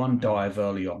had the one dive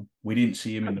early on. We didn't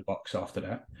see him in the box after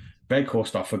that.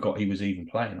 Weghorst, I forgot he was even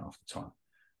playing half the time.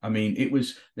 I mean,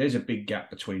 there's a big gap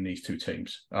between these two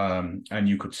teams, and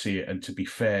you could see it. And to be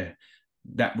fair,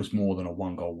 that was more than a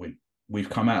 1-goal win. We've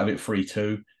come out of it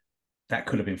 3-2. That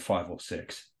could have been 5 or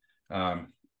 6.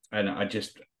 And I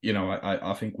just,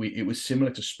 I think it was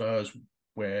similar to Spurs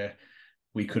where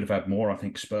we could have had more. I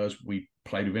think Spurs, we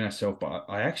played within ourselves, but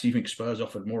I actually think Spurs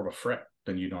offered more of a threat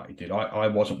than United did. I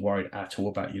wasn't worried at all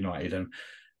about United. And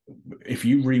if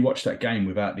you rewatch that game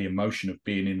without the emotion of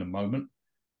being in the moment,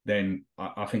 then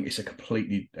I think it's a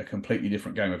completely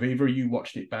different game. Have either of you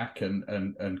watched it back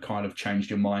and kind of changed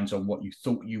your minds on what you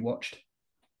thought you watched?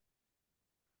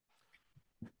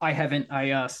 I haven't.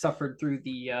 I suffered through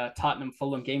the Tottenham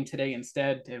Fulham game today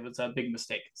instead. It was a big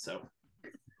mistake. So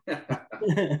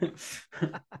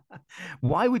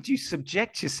why would you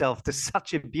subject yourself to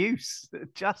such abuse,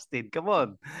 Justin? Come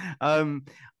on.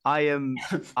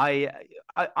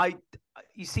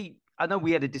 You see, I know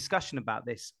we had a discussion about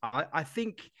this. I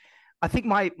think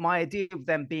my idea of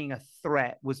them being a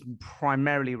threat was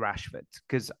primarily Rashford,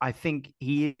 because I think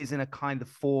he is in a kind of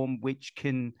form which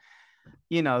can,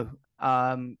 he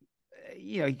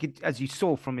could, as you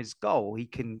saw from his goal, he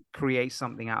can create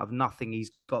something out of nothing.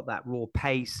 He's got that raw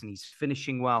pace and he's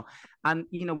finishing well. And,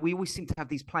 we always seem to have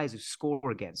these players who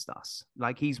score against us.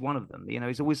 Like he's one of them.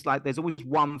 It's always like there's always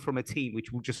one from a team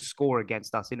which will just score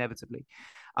against us inevitably.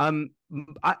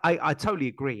 I totally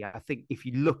agree. I think if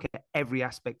you look at every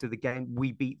aspect of the game,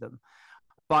 we beat them.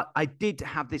 But I did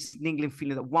have this niggling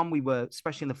feeling that we were,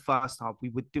 especially in the first half, we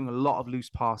were doing a lot of loose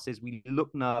passes. We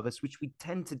looked nervous, which we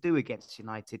tend to do against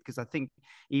United, because I think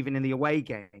even in the away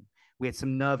game, we had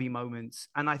some nervy moments.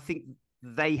 And I think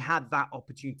they had that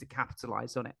opportunity to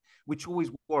capitalize on it, which always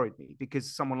worried me,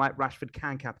 because someone like Rashford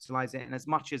can capitalize it. And as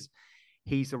much as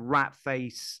he's a rat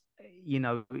face,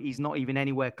 he's not even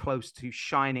anywhere close to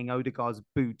shining Odegaard's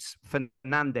boots.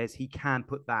 Fernandes, he can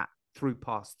put that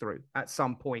pass through at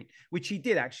some point, which he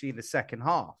did actually in the second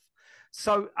half.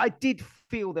 So I did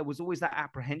feel there was always that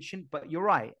apprehension, but you're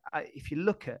right. If you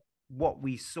look at what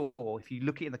we saw, if you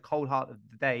look at it in the cold heart of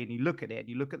the day and you look at it and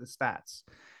you look at the stats,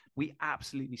 we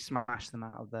absolutely smashed them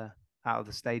out of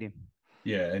the stadium.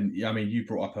 Yeah, and I mean, you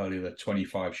brought up earlier the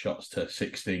 25 shots to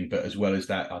 16, but as well as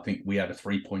that, I think we had a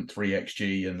 3.3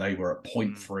 XG and they were at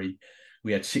 0.3.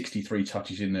 We had 63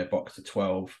 touches in their box to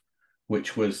 12,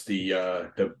 which was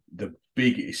the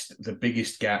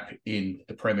biggest gap in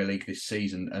the Premier League this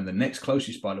season. And the next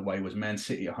closest, by the way, was Man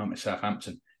City at home to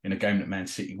Southampton in a game that Man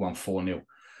City won 4-0.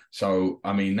 So,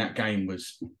 I mean, that game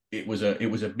was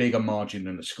a bigger margin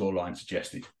than the scoreline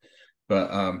suggested. But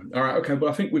all right, okay. But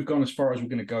I think we've gone as far as we're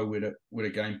going to go with a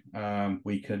game.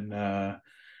 We can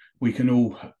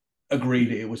all agree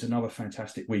that it was another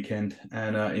fantastic weekend.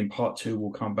 And in part 2,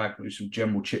 we'll come back with some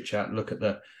general chit chat, look at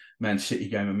the Man City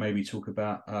game, and maybe talk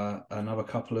about another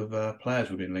couple of players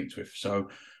we've been linked with. So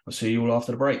I'll see you all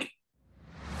after the break.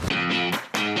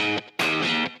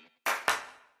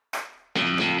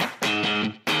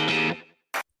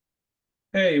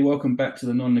 Hey, welcome back to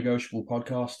the Non-Negotiable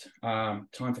podcast.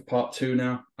 Time for part 2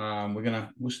 now.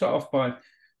 We'll start off by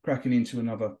cracking into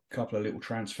another couple of little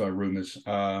transfer rumours.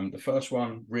 The first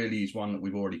one really is one that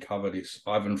we've already covered. It's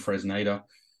Ivan Fresneda.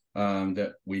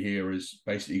 that we hear has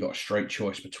basically got a straight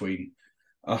choice between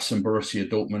us and Borussia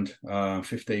Dortmund,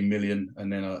 15 million,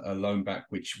 and then a loan back,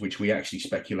 which we actually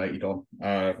speculated on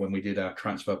when we did our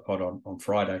transfer pod on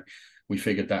Friday. We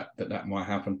figured that might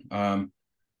happen.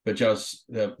 But just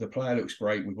the player looks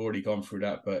great. We've already gone through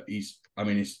that, but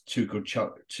it's two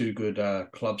good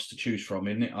clubs to choose from,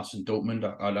 isn't it? Us and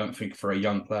Dortmund. I don't think for a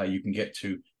young player you can get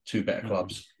two better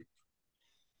clubs.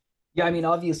 Yeah, I mean,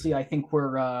 obviously, I think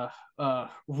we're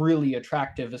really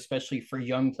attractive, especially for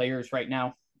young players right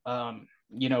now.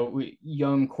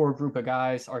 Young core group of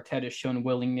guys. Arteta has shown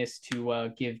willingness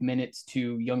to give minutes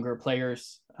to younger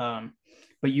players.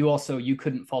 But you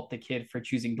couldn't fault the kid for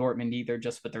choosing Dortmund either,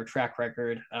 just with their track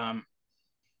record.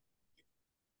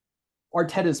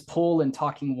 Arteta's pull and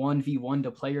talking 1v1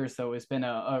 to players, though, has been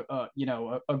a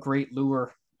great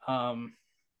lure.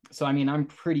 So, I mean, I'm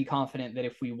pretty confident that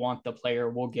if we want the player,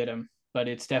 we'll get him. But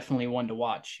it's definitely one to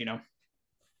watch,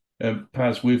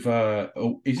 Paz,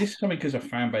 is this something because of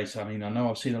fan base? I mean, I know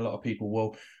I've seen a lot of people,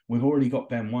 well, we've already got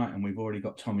Ben White and we've already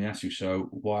got Tomiyasu, so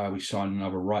why are we signing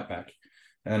another right back?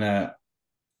 And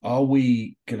are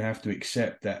we going to have to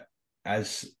accept that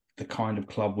as the kind of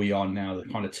club we are now, the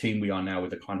kind of team we are now with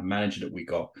the kind of manager that we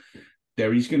got,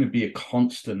 there is going to be a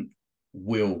constant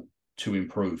will to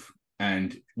improve?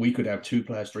 And we could have 2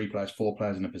 players, 3 players, 4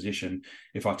 players in a position.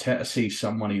 If Arteta sees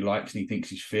someone he likes and he thinks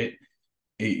he's fit,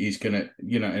 he's going to,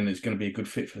 and it's going to be a good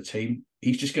fit for the team,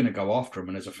 he's just going to go after him.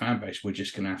 And as a fan base, we're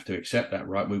just going to have to accept that,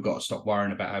 right? We've got to stop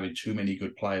worrying about having too many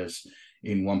good players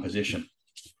in one position.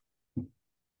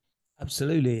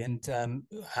 Absolutely. And,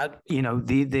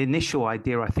 the initial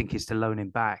idea, I think, is to loan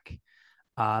him back.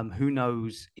 Who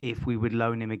knows if we would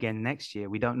loan him again next year?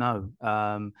 We don't know.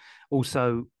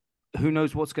 Also, who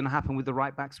knows what's going to happen with the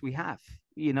right backs we have?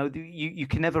 You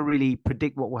can never really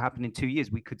predict what will happen in 2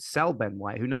 years. We could sell Ben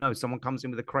White. Who knows? Someone comes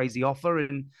in with a crazy offer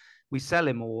and we sell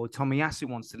him, or Tomiyasu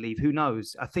wants to leave. Who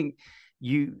knows? I think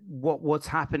what's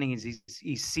happening is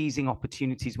he's seizing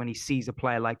opportunities when he sees a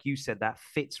player, like you said, that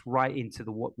fits right into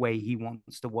the way he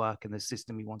wants to work and the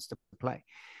system he wants to play.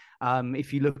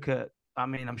 If you look at,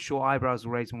 I'm sure eyebrows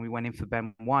were raised when we went in for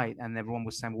Ben White and everyone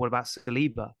was saying, well, what about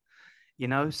Saliba?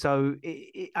 So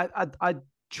I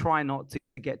try not to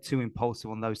get too impulsive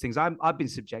on those things. I've been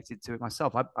subjected to it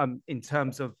myself. I'm in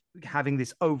terms of having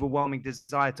this overwhelming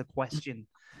desire to question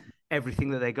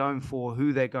everything that they're going for,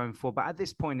 who they're going for. But at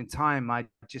this point in time, I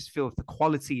just feel if the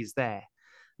quality is there,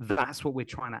 that's what we're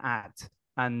trying to add.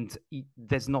 And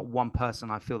there's not one person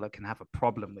I feel that can have a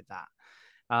problem with that.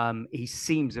 He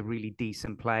seems a really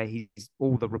decent player.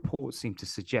 All the reports seem to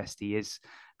suggest he is.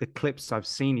 The clips I've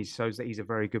seen, he shows that he's a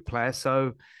very good player.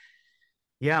 So,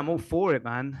 yeah, I'm all for it,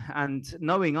 man. And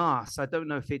knowing us, I don't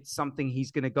know if it's something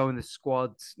he's going to go in the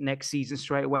squad next season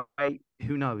straight away.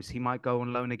 Who knows? He might go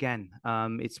on loan again.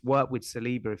 It's worked with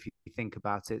Saliba if you think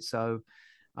about it. So,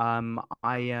 I'm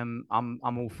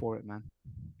all for it, man.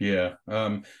 Yeah.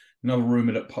 Another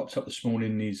rumor that pops up this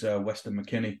morning is Weston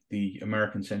McKennie, the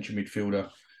American central midfielder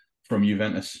from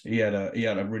Juventus. He had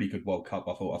a really good World Cup.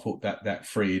 I thought that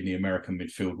three in the American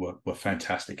midfield were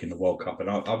fantastic in the World Cup, and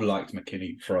I've liked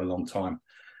McKennie for a long time.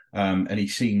 And he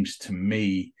seems to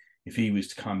me, if he was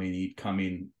to come in, he'd come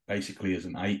in basically as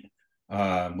an 8,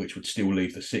 which would still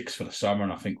leave the 6 for the summer.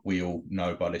 And I think we all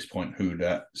know by this point who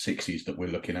that 6 is that we're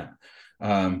looking at.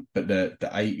 But the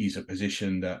 8 is a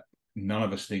position that none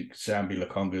of us think Sambi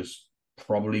Lokonga's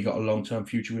probably got a long-term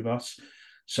future with us.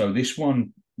 So this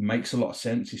one makes a lot of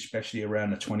sense, especially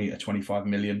around the 20 to 25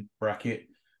 million bracket.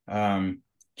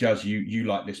 Jazz, you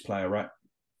like this player, right?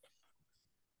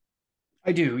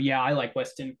 I do. Yeah, I like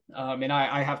Weston. And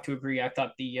I have to agree. I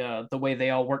thought the way they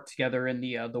all worked together in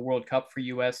the World Cup for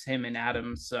US, him and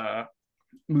Adams,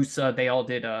 Musa, they all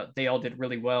did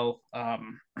really well.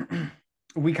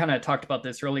 We kind of talked about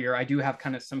this earlier. I do have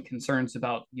kind of some concerns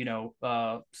about,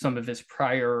 some of his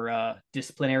prior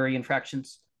disciplinary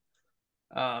infractions.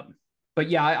 But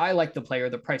yeah, I like the player.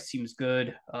 The price seems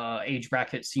good. Age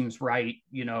bracket seems right.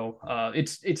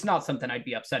 It's not something I'd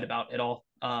be upset about at all.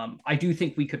 I do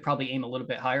think we could probably aim a little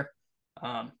bit higher.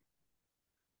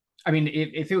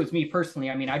 If it was me personally,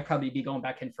 I'd probably be going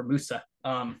back in for Musa.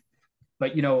 But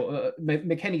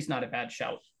McKennie's not a bad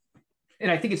shout. And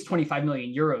I think it's 25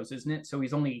 million euros, isn't it? So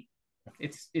he's only,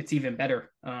 it's even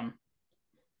better.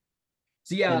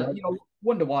 So yeah,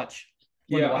 one to watch.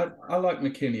 I like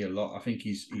McKennie a lot. I think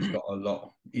he's got a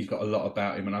lot. He's got a lot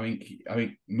about him, and I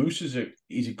think Musa's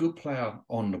he's a good player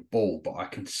on the ball. But I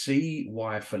can see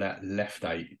why for that left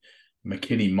 8,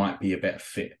 McKennie might be a better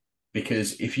fit,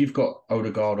 because if you've got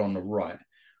Odegaard on the right,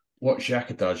 what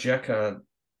Xhaka does,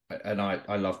 and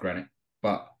I love Granit,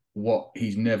 but what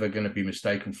he's never going to be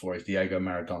mistaken for is Diego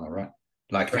Maradona, right?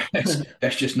 Like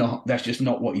that's just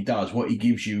not what he does. What he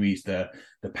gives you is the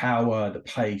power, the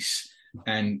pace,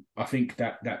 and I think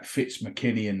that fits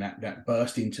McKennie and that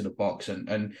burst into the box.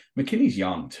 And McKennie's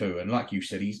young too, and like you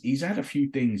said, he's had a few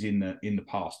things in the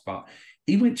past, but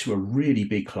he went to a really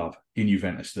big club in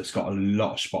Juventus that's got a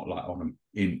lot of spotlight on him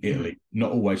in Italy,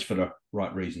 not always for the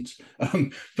right reasons.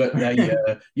 But they,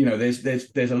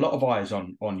 there's a lot of eyes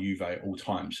on Juve at all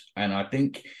times, and I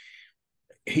think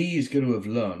he is going to have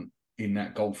learned in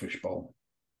that Goldfish Bowl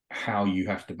how you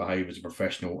have to behave as a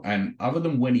professional. And other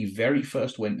than when he very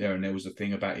first went there, and there was a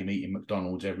thing about him eating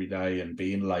McDonald's every day and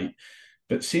being late,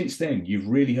 but since then you've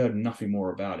really heard nothing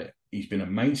more about it. He's been a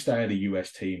mainstay of the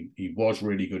US team. He was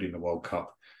really good in the World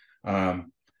Cup.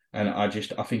 And I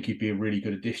think he'd be a really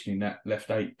good addition in that left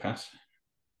eight pass.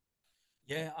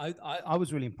 Yeah, I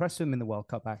was really impressed with him in the World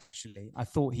Cup, actually. I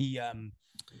thought he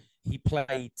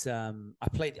played, I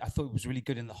thought he was really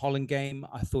good in the Holland game.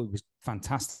 I thought he was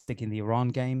fantastic in the Iran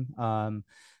game.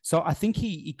 So I think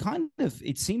he kind of,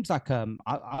 it seems like,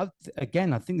 I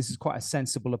think this is quite a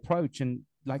sensible approach. And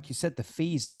like you said, the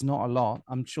fees, not a lot.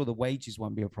 I'm sure the wages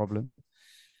won't be a problem.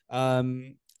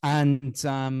 It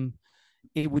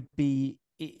would be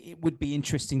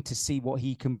interesting to see what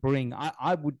he can bring.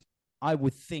 I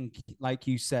would think, like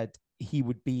you said, he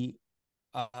would be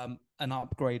an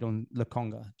upgrade on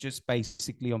Lokonga, just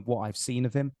basically on what I've seen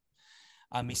of him.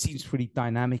 He seems pretty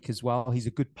dynamic as well. He's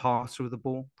a good passer of the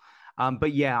ball.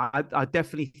 But yeah, I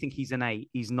definitely think he's an 8.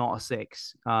 He's not a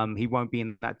 6. He won't be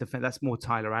in that defense. That's more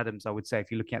Tyler Adams, I would say,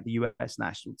 if you're looking at the US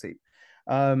national team.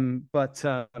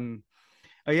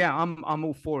 Yeah, I'm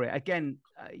all for it. Again,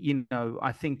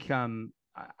 I think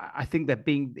that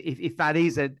being, if that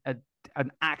is an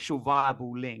actual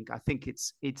viable link, I think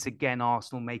it's again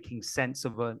Arsenal making sense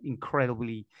of an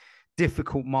incredibly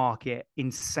difficult market,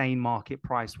 insane market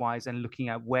price wise, and looking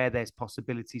at where there's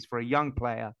possibilities for a young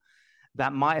player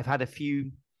that might have had a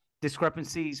few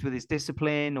discrepancies with his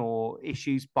discipline or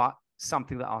issues, but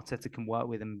something that Arteta can work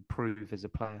with and improve as a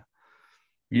player.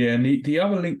 Yeah, and the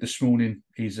other link this morning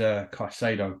is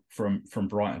Caicedo from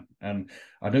Brighton, and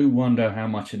I do wonder how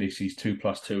much of this is 2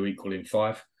 + 2 equaling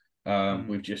 5.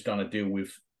 We've just done a deal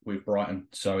with Brighton,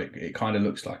 so it kind of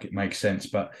looks like it makes sense.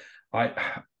 But I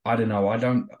don't know. I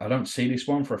don't see this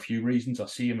one for a few reasons. I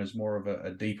see him as more of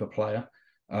a deeper player,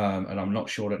 and I'm not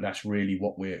sure that that's really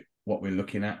what we're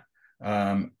looking at.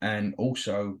 And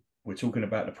also, we're talking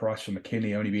about the price for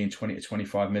McKennie only being 20 to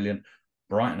 25 million.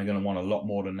 Brighton are going to want a lot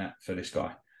more than that for this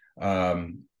guy.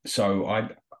 So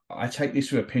I take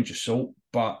this with a pinch of salt,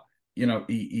 but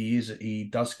he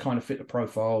does kind of fit the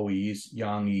profile. He is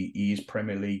young. He is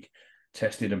Premier League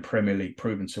tested and Premier League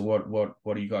proven. So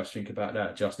what do you guys think about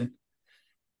that, Justin?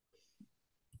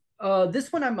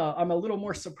 This one I'm a little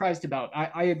more surprised about.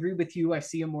 I agree with you. I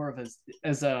see him more of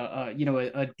as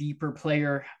a deeper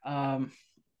player. I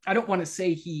don't want to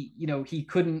say he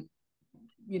couldn't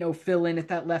fill in at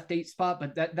that left 8 spot,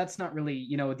 but that's not really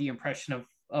the impression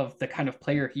of the kind of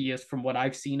player he is from what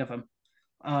I've seen of him.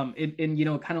 And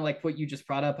kind of like what you just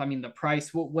brought up. I mean, the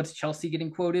price. What's Chelsea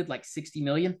getting quoted? Like 60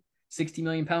 million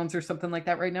pounds or something like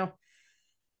that right now.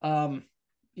 I'm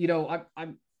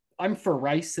for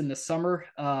Rice in the summer.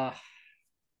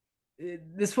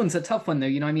 This one's a tough one though.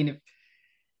 I mean,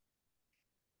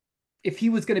 if he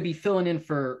was going to be filling in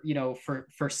for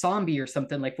Sambi or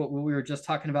something like what we were just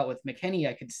talking about with McKennie,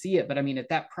 I could see it. But I mean, at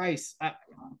that price,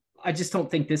 I just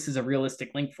don't think this is a realistic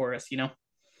link for us.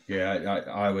 Yeah,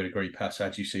 I would agree, Pass. How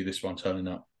do you see this one turning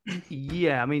up?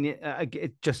 Yeah, I mean,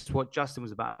 it just what Justin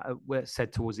was about,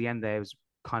 said towards the end there was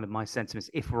kind of my sentiments.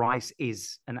 If Rice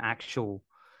is an actual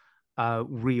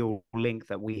real link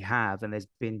that we have, and there's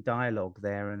been dialogue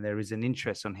there, and there is an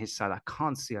interest on his side, I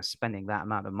can't see us spending that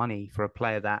amount of money for a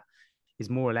player that is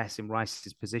more or less in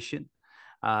Rice's position,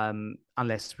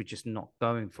 unless we're just not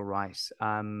going for Rice.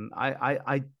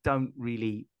 I don't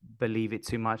really believe it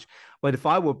too much. But if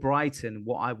I were Brighton,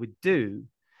 what I would do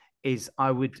is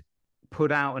I would put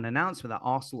out an announcement that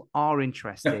Arsenal are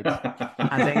interested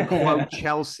and then quote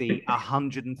Chelsea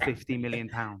 150 million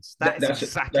pounds. That's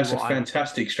exactly a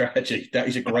fantastic strategy. That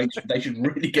is a great. They should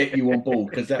really get you on board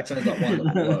because that sounds like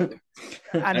wonderful work.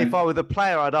 And if I were the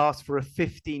player, I'd ask for a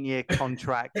 15-year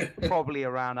contract, probably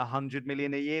around 100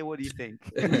 million a year. What do you think?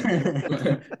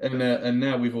 and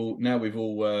now we've all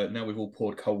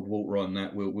poured cold water on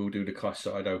that. We'll do the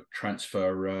Caicedo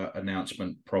transfer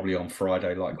announcement probably on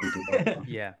Friday, like we did.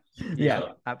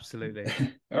 Yeah, absolutely.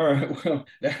 All right, well,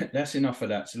 that's enough of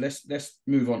that. So let's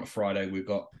move on to Friday. We've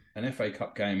got an FA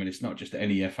Cup game, and it's not just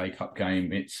any FA Cup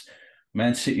game. It's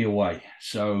Man City away.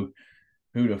 So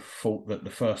who'd have thought that the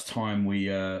first time we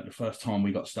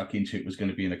got stuck into it was going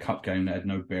to be in a cup game that had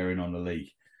no bearing on the league.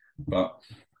 But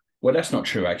well, that's not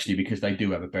true actually, because they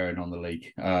do have a bearing on the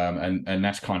league, and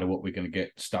that's kind of what we're going to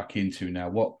get stuck into now.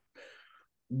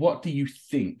 What do you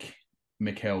think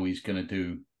Mikel is going to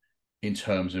do in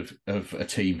terms of a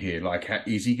team here? Like,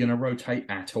 is he going to rotate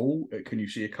at all? Can you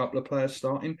see a couple of players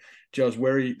starting? Juz,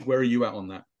 where are you at on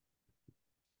that?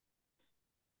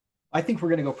 I think we're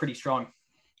going to go pretty strong.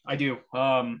 I do.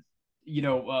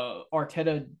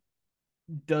 Arteta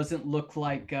doesn't look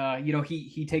like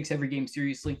he takes every game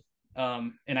seriously.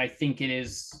 And I think it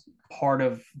is part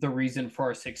of the reason for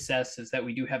our success is that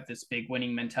we do have this big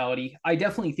winning mentality. I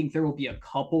definitely think there will be a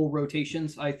couple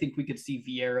rotations. I think we could see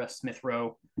Vieira, Smith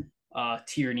Rowe,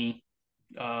 Tierney,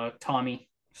 Tommy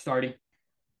starting.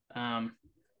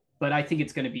 But I think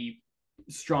it's going to be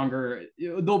stronger.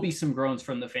 There'll be some groans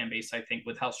from the fan base, I think,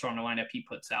 with how strong a lineup he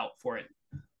puts out for it.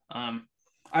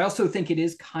 I also think it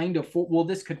is kind of,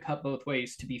 this could cut both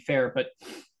ways, to be fair, but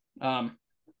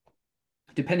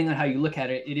depending on how you look at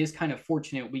it, it is kind of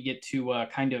fortunate we get to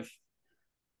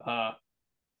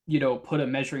put a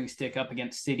measuring stick up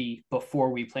against City before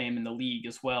we play him in the league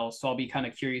as well. So I'll be kind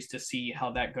of curious to see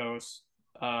how that goes.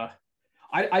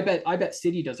 I bet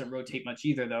City doesn't rotate much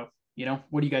either, though.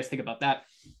 What do you guys think about that?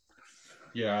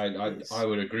 Yeah, I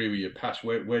would agree with you. Pass,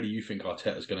 where do you think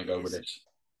Arteta's going to go with this?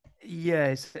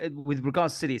 Yes, with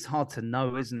regards to City, it's hard to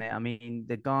know, isn't it? I mean,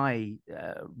 the guy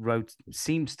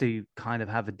seems to kind of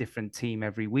have a different team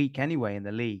every week anyway in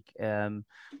the league.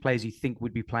 Players you think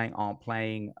would be playing aren't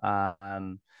playing.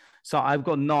 So I've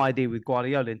got no idea with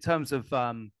Guardiola in terms of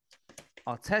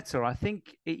Arteta. I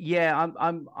think,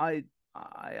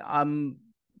 I'm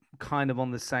kind of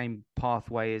on the same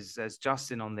pathway as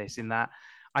Justin on this, in that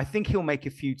I think he'll make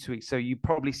a few tweaks. So you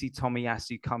probably see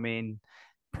Tomiyasu come in,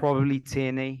 probably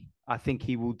Tierney. I think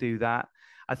he will do that.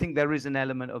 I think there is an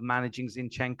element of managing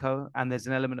Zinchenko and there's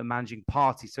an element of managing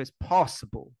Partey. So it's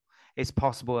possible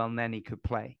El Neni could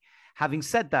play. Having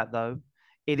said that, though,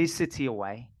 it is City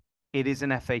away. It is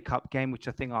an FA Cup game, which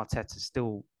I think Arteta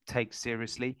still takes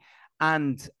seriously.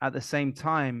 And at the same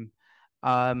time,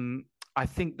 I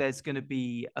think there's going to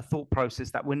be a thought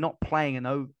process that we're not playing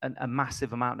a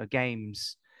massive amount of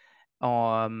games.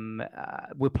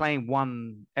 We're playing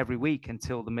one every week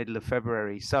until the middle of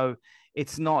February. So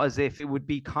it's not as if it would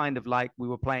be kind of like we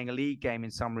were playing a league game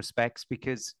in some respects,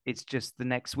 because it's just the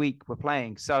next week we're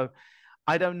playing. So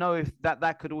I don't know if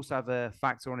that could also have a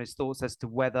factor on his thoughts as to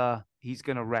whether he's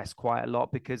going to rest quite a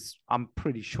lot, because I'm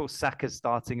pretty sure Saka's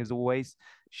starting as always.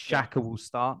 Xhaka will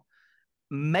start.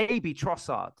 Maybe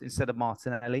Trossard instead of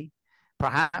Martinelli,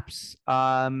 perhaps.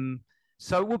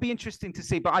 So it will be interesting to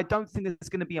see, but I don't think there's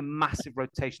going to be a massive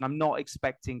rotation. I'm not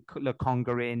expecting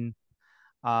Lokonga in.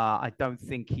 I don't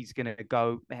think he's going to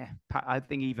go. I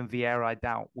think even Vieira, I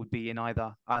doubt, would be in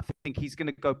either. I think he's going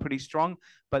to go pretty strong,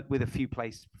 but with a few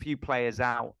players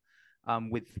out,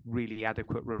 with really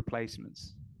adequate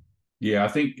replacements. Yeah, I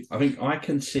think I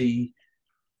can see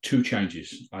two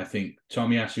changes. I think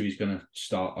Tomiyasu is going to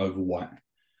start over White,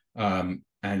 and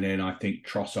then I think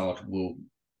Trossard will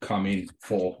come in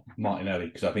for Martinelli,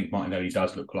 because I think Martinelli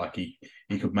does look like he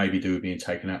could maybe do with being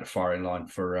taken out the firing line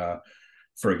for a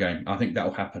game. I think that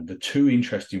will happen. The two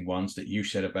interesting ones that you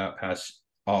said about Paz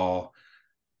are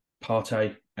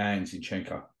Partey and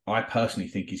Zinchenko. I personally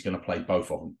think he's going to play both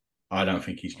of them. I don't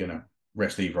think he's going to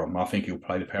rest either of them. I think he'll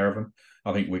play the pair of them.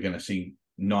 I think we're going to see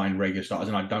 9 regular starters,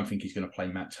 and I don't think he's going to play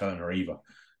Matt Turner either.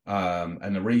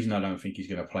 And the reason I don't think he's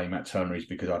going to play Matt Turner is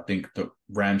because I think that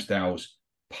Ramsdale's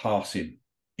passing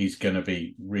is going to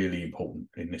be really important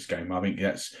in this game. I think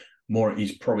that's more.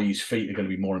 His feet are going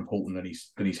to be more important than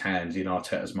his hands in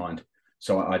Arteta's mind.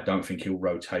 So I don't think he'll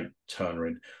rotate Turner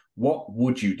in. What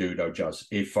would you do though, Juz,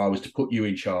 if I was to put you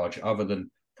in charge, other than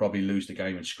probably lose the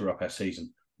game and screw up our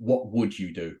season? What would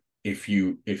you do if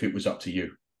it was up to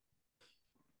you?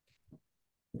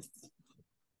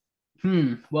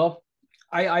 Well,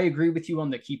 I agree with you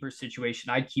on the keeper situation.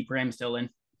 I'd keep Ramsdale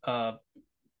in.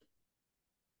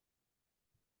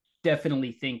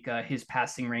 Definitely think his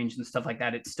passing range and stuff like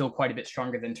that, it's still quite a bit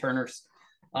stronger than Turner's.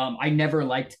 I never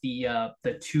liked the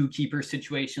two keeper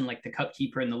situation, like the cup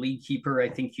keeper and the league keeper. I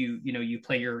think you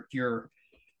play your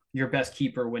best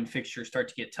keeper when fixtures start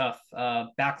to get tough.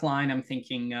 Backline, I'm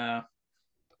thinking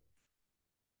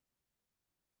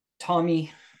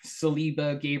Tommy,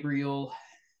 Saliba, Gabriel.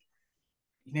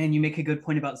 Man, you make a good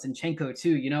point about Zinchenko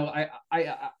too.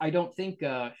 I don't think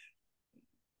I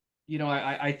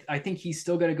think he's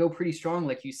still going to go pretty strong,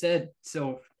 like you said.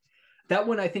 So that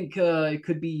one, I think it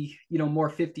could be, more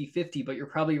 50-50, but you're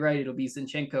probably right. It'll be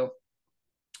Zinchenko.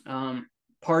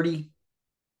 Partey,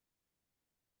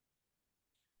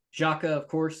 Xhaka, of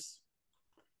course.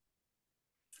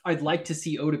 I'd like to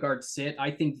see Odegaard sit. I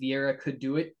think Vieira could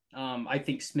do it. I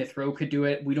think Smith Rowe could do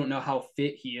it. We don't know how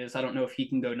fit he is. I don't know if he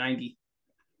can go 90.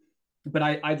 But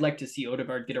I'd like to see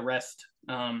Odegaard get a rest.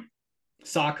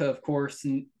 Saka, of course,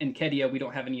 and Kedia, we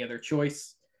don't have any other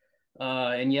choice.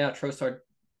 And yeah, Trossard.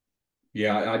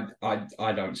 Yeah,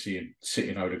 I don't see him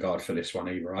sitting Odegaard for this one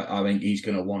either. I think he's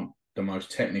going to want the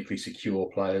most technically secure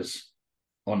players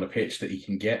on the pitch that he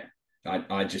can get.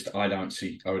 I don't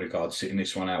see Odegaard sitting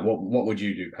this one out. What would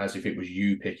you do, Paz, if it was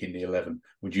you picking the 11?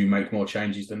 Would you make more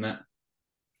changes than that?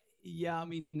 Yeah, I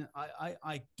mean,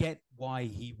 I get why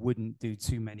he wouldn't do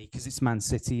too many because it's Man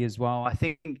City as well. I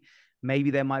think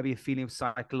maybe there might be a feeling of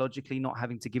psychologically not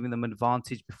having to give them an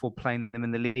advantage before playing them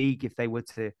in the league. If they were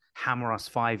to hammer us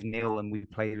 5-0 and we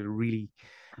played a really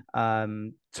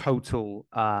total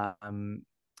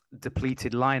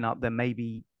depleted lineup, then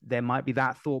maybe there might be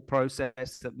that thought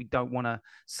process that we don't want to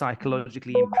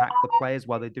psychologically impact the players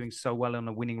while they're doing so well on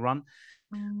a winning run.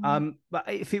 But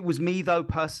if it was me, though,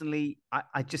 personally,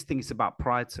 I just think it's about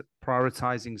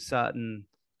prioritizing certain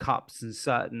cups and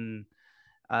certain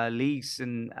leagues,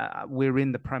 and we're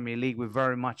in the Premier League. We're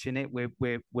very much in it. We're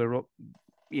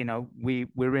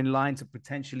in line to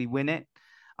potentially win it.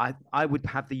 I would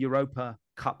have the Europa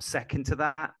Cup second to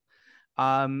that.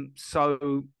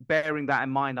 So bearing that in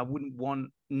mind, I wouldn't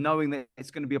want, knowing that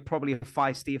it's going to be probably a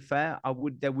feisty affair.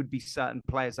 There would be certain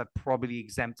players I'd probably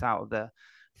exempt out of the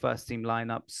first team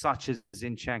lineup, such as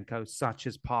Zinchenko, such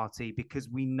as Partey, because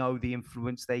we know the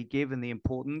influence they give and the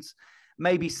importance.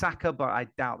 Maybe Saka, but I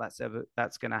doubt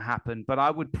that's going to happen. But I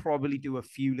would probably do a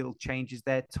few little changes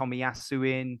there. Tomiyasu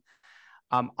in.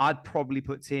 I'd probably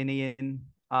put Tierney in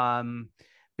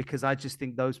because I just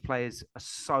think those players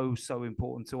are so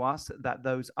important to us that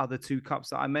those other two cups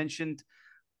that I mentioned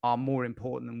are more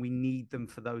important, and we need them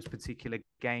for those particular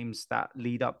games that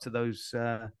lead up to those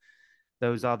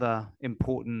other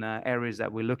important areas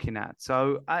that we're looking at.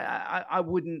 So I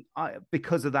wouldn't,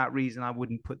 because of that reason, I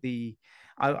wouldn't put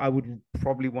I would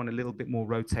probably want a little bit more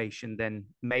rotation than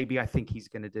maybe I think he's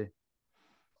going to do.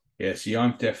 Yeah, see,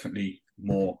 I'm definitely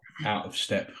more out of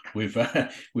step with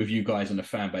you guys and the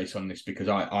fan base on this because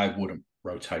I wouldn't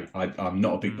rotate. I'm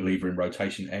not a big believer in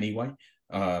rotation anyway.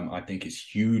 I think it's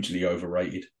hugely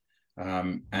overrated.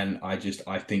 And I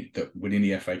think that winning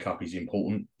the FA Cup is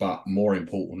important, but more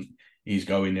important is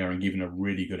going there and giving a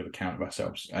really good account of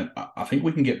ourselves. And I think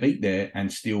we can get beat there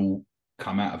and still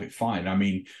come out of it fine. I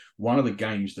mean, one of the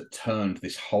games that turned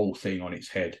this whole thing on its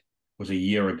head was a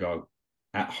year ago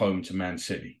at home to Man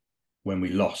City when we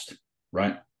lost,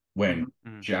 right? When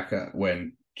Xhaka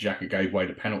gave away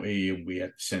the penalty and we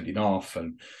had to send it off.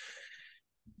 And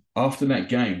after that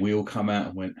game, we all come out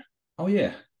and went, oh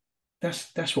yeah,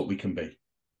 that's what we can be,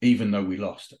 even though we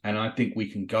lost. And I think we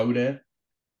can go there,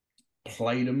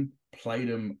 play them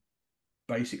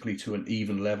basically to an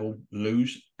even level,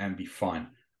 lose and be fine.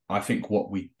 I think what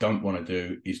we don't want to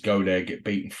do is go there, get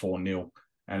beaten 4-0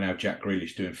 and have Jack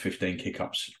Grealish doing 15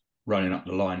 kick-ups, running up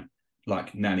the line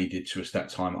like Nani did to us that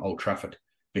time at Old Trafford,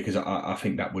 because I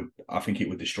think it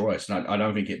would destroy us. And I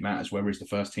don't think it matters whether it's the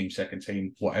first team, second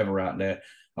team, whatever out there.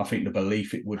 I think the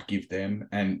belief it would give them,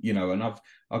 and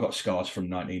I've got scars from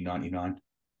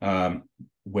 1999,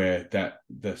 where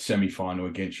the semi-final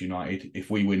against United, if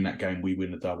we win that game, we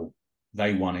win the double.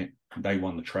 They won it. They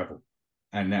won the treble.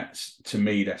 And to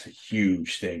me, that's a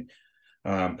huge thing.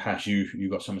 Pash, you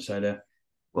got something to say there?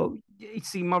 Well, you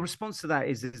see, my response to that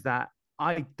is that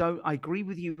I agree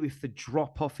with you if the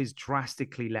drop off is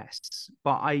drastically less,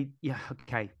 but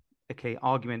okay,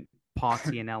 argument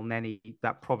Partey and El Neni,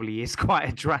 that probably is quite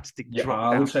a drastic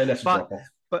drop. I would say less drop off.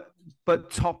 But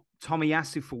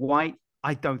Tomiyasu for White,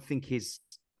 I don't think is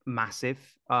massive.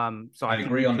 So I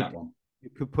agree on that one. You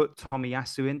could put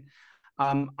Tomiyasu in.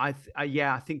 I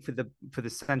think for the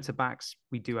centre backs,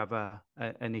 we do have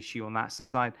an issue on that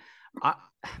side.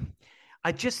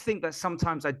 I just think that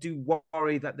sometimes I do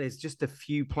worry that there's just a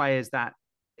few players that,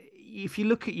 if you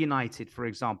look at United, for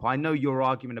example, I know your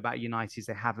argument about United is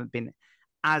they haven't been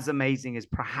as amazing as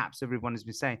perhaps everyone has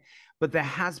been saying, but there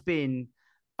has been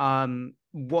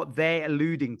what they're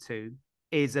alluding to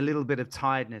is a little bit of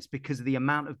tiredness because of the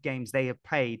amount of games they have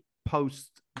played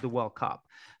post the World Cup.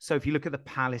 So if you look at the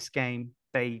Palace game,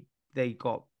 they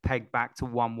got pegged back to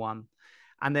 1-1.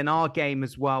 And then our game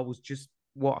as well was just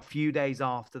a few days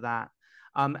after that.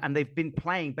 And they've been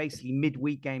playing basically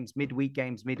midweek games.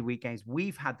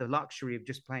 We've had the luxury of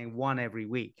just playing one every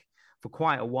week for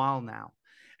quite a while now.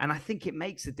 And I think it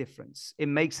makes a difference. It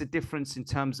makes a difference in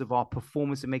terms of our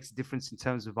performance. It makes a difference in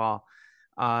terms of our,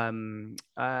 the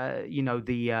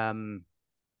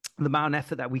amount of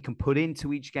effort that we can put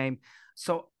into each game.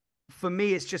 So for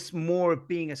me, it's just more of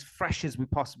being as fresh as we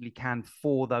possibly can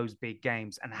for those big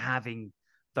games and having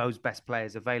those best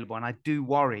players available. And I do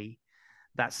worry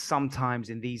that sometimes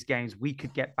in these games we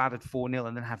could get battered 4-0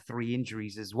 and then have 3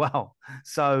 injuries as well.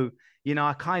 So,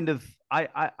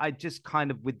 I just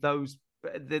kind of with those,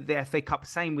 the FA Cup,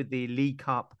 same with the League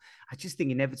Cup, I just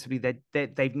think inevitably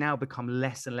they've now become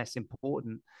less and less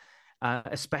important,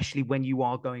 especially when you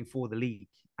are going for the league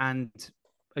and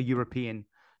a European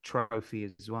trophy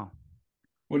as well.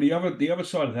 Well, the other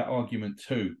side of that argument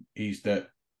too is that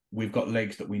we've got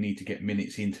legs that we need to get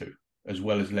minutes into, as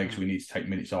well as legs we need to take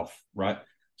minutes off, right?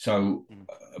 So,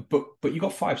 but you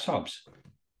got 5 subs.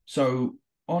 So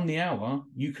on the hour,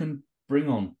 you can bring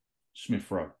on Smith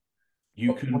Rowe.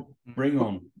 You can bring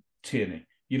on Tierney.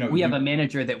 We have a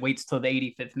manager that waits till the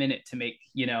 85th minute to make,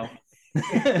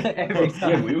 every time.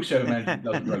 Yeah, we also have a manager that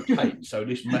doesn't rotate. So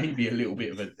this may be a little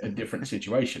bit of a different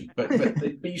situation. But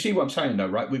you see what I'm saying, though,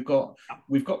 right? We've got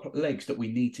legs that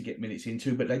we need to get minutes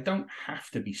into, but they don't have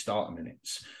to be starter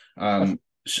minutes.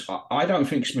 So I don't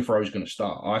think Smith Rowe is going to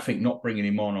start. I think not bringing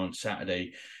him on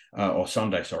Saturday or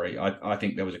Sunday, sorry. I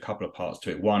think there was a couple of parts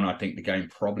to it. One, I think the game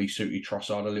probably suited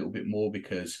Trossard a little bit more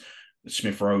because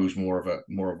Smith Rowe is more of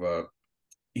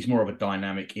a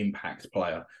dynamic impact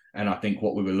player. And I think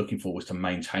what we were looking for was to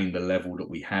maintain the level that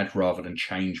we had rather than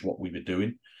change what we were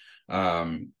doing.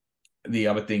 The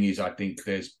other thing is I think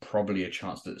there's probably a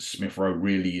chance that Smith Rowe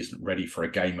really isn't ready for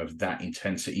a game of that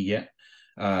intensity yet.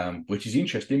 Which is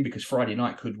interesting because Friday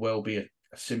night could well be a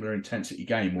similar intensity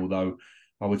game, although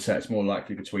I would say it's more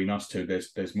likely between us two.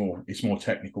 It's more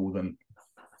technical than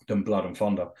Blood and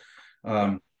Thunder.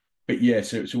 But yeah,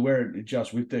 so where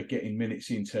just with the getting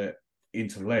minutes into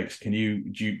legs, do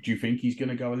you think he's going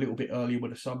to go a little bit earlier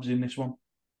with the subs in this one?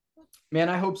 Man,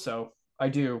 I hope so. I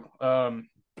do.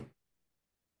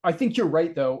 I think you're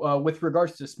right, though. With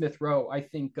regards to Smith Rowe, I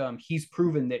think he's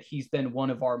proven that he's been one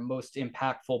of our most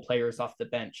impactful players off the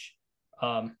bench.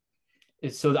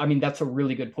 So, I mean, that's a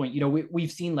really good point.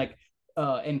 We've seen like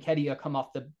Nketiah come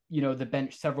off the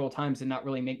bench several times and not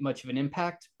really make much of an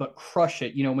impact, but crush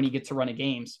it. When he gets to run of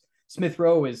games, Smith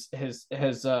Rowe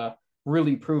has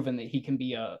really proven that he can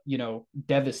be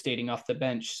devastating off the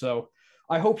bench. So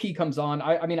I hope he comes on.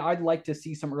 I mean, I'd like to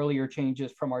see some earlier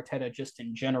changes from Arteta just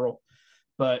in general.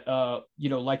 But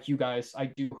like you guys, I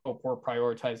do hope we're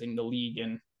prioritizing the league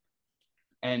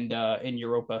and in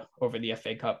Europa over the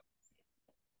FA Cup.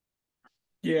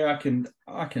 Yeah,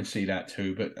 I can see that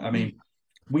too. But I mean,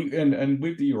 and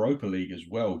with the Europa League as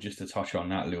well, just to touch on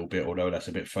that a little bit, although that's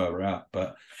a bit further out.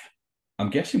 But I'm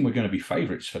guessing we're going to be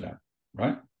favourites for that,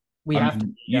 right?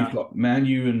 You've got Man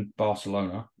U and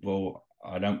Barcelona. Well,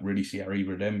 I don't really see how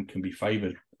either of them can be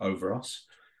favoured over us.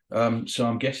 So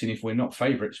I'm guessing if we're not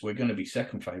favourites, we're going to be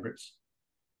second favourites.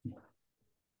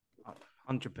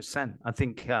 100%. I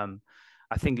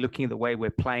think looking at the way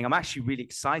we're playing, I'm actually really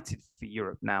excited for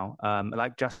Europe now.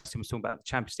 Like Justin was talking about the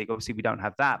Champions League. Obviously, we don't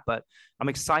have that, but I'm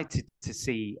excited to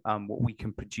see what we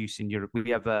can produce in Europe. We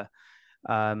have a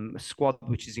squad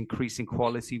which is increasing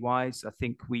quality-wise. I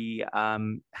think we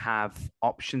have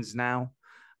options now.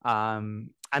 And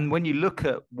when you look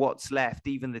at what's left,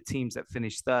 even the teams that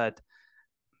finished third,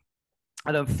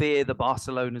 I don't fear the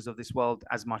Barcelonas of this world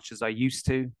as much as I used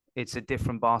to. It's a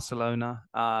different Barcelona.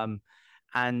 Man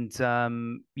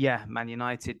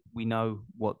United, we know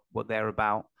what they're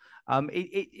about.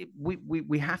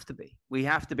 We have to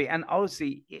be. And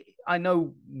obviously, I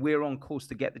know we're on course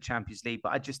to get the Champions League,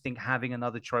 but I just think having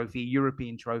another trophy,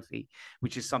 European trophy,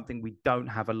 which is something we don't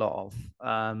have a lot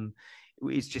of,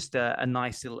 is just a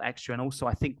nice little extra. And also,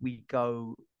 I think we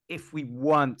go, if we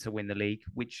weren't to win the league,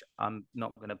 which I'm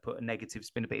not going to put a negative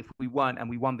spin, but if we weren't and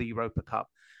we won the Europa Cup,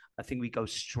 I think we go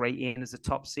straight in as a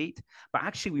top seed. But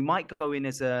actually, we might go in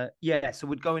as so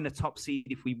we'd go in a top seed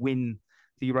if we win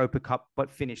the Europa Cup,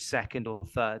 but finish second or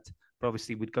third. But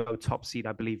obviously, we'd go top seed.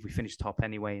 I believe we finished top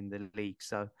anyway in the league.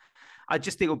 So I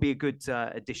just think it would be a good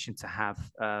addition to have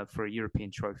for a European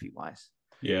trophy-wise.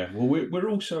 Yeah, well, we're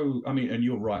also, I mean, and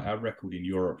you're right, our record in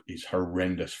Europe is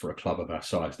horrendous for a club of our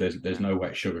size. There's no way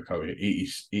to sugarcoat it. It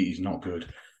is not good.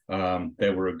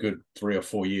 There were a good 3 or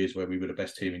 4 years where we were the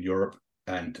best team in Europe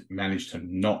and managed to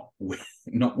not win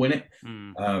it.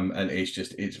 And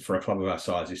it's for a club of our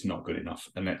size, it's not good enough,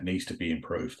 and that needs to be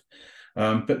improved.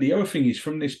 But the other thing is,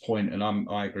 from this point, and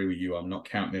I agree with you, I'm not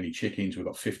counting any chickens. We've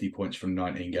got 50 points from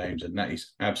 19 games, and that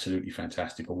is absolutely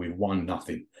fantastic. But we've won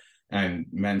nothing. And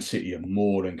Man City are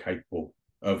more than capable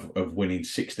of winning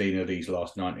 16 of these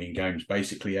last 19 games,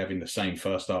 basically having the same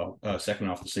second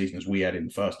half of the season as we had in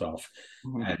the first half.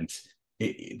 And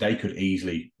they could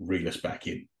easily reel us back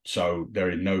in. So there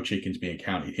are no chickens being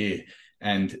counted here.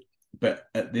 And But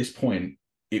at this point,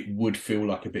 it would feel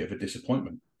like a bit of a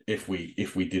disappointment if we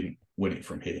didn't win it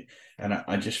from here. And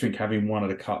I just think having one of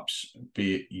the cups,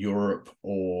 be it Europe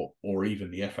or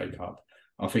even the FA Cup,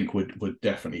 I think would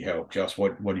definitely help. Just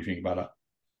what do you think about that?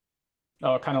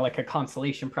 Oh, kind of like a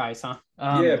consolation prize, huh?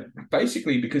 Yeah,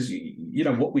 basically, because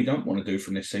what we don't want to do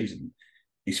from this season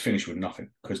is finish with nothing,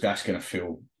 because that's going to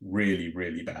feel really,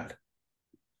 really bad.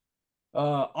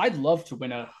 I'd love to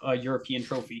win a European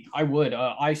trophy. I would.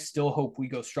 I still hope we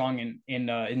go strong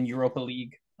in Europa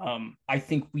League. I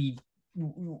think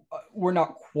we're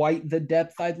not quite the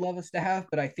depth I'd love us to have,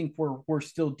 but I think we're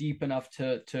still deep enough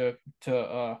to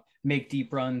make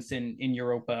deep runs in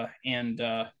Europa and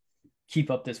keep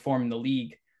up this form in the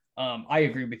league. I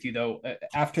agree with you though.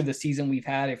 After the season we've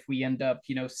had, if we end up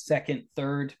second,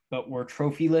 third, but we're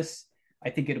trophyless, I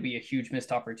think it'll be a huge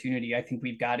missed opportunity. I think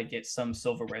we've got to get some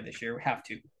silverware this year. We have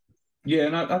to. Yeah,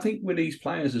 and I think with these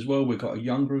players as well, we've got a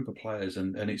young group of players,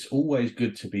 and it's always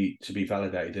good to be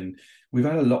validated. And we've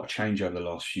had a lot of change over the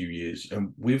last few years,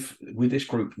 and with this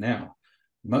group now,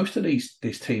 most of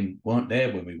this team weren't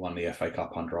there when we won the FA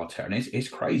Cup under Arteta, and it's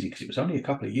crazy because it was only a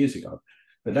couple of years ago,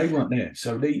 but they weren't there.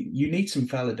 So you need some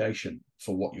validation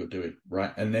for what you're doing,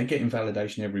 right? And they're getting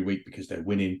validation every week because they're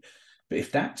winning. But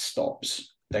if that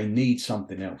stops, they need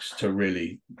something else to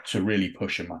really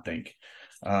push them, I think.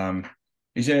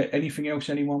 Is there anything else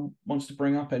anyone wants to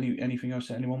bring up? Anything else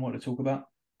that anyone want to talk about?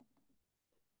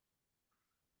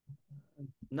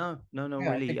 No,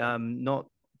 really. Not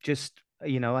just,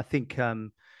 I think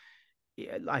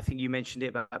you mentioned it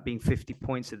about being 50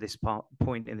 points at this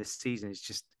point in the season. It's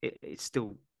just, it's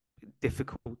still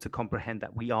difficult to comprehend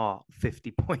that we are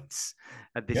 50 points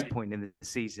at this point in the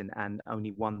season and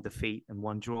only one defeat and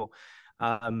one draw.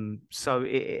 So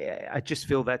I just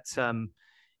feel that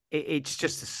it's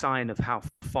just a sign of how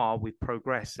far we've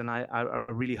progressed. And I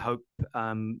really hope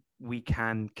we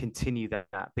can continue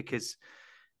that, because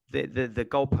the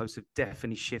goalposts have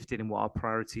definitely shifted in what our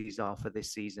priorities are for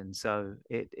this season. So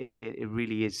it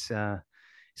really is,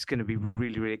 it's going to be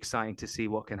really, really exciting to see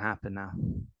what can happen now.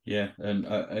 Yeah, and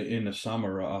in the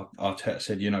summer, Arteta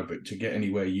said, but to get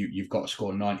anywhere, you've got to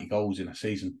score 90 goals in a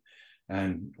season.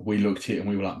 And we looked at it and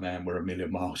we were like, man, we're a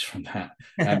million miles from that.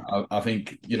 And I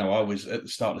think, I was at the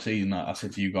start of the season, I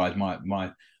said to you guys,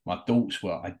 my thoughts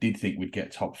were, I did think we'd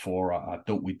get top four. I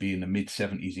thought we'd be in the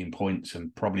mid-70s in points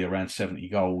and probably around 70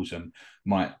 goals. And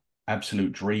my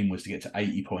absolute dream was to get to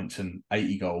 80 points and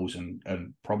 80 goals and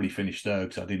probably finish third,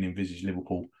 because I didn't envisage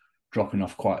Liverpool dropping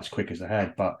off quite as quick as they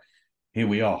had. But here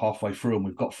we are halfway through and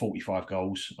we've got 45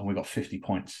 goals and we've got 50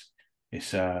 points.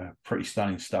 It's pretty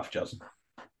stunning stuff, Justin.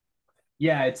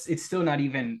 Yeah, it's still not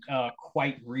even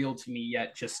quite real to me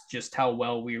yet, just how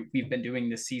well we've been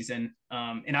doing this season.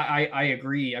 And I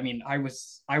agree. I mean, I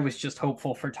was just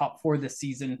hopeful for top four this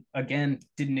season. Again,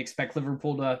 didn't expect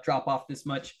Liverpool to drop off this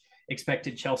much.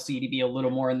 Expected Chelsea to be a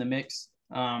little more in the mix.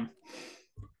 But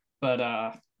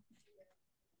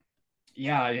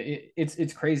yeah,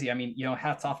 it's crazy. I mean,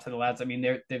 hats off to the lads. I mean,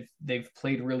 they've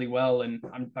played really well, and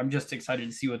I'm just excited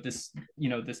to see what this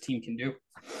team can do.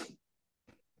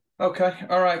 Okay.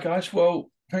 All right, guys.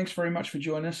 Well, thanks very much for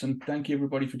joining us, and thank you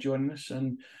everybody for joining us.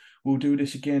 And we'll do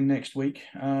this again next week.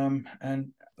 And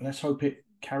let's hope it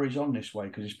carries on this way,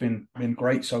 because it's been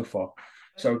great so far.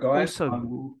 So, guys.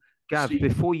 Also, Gav,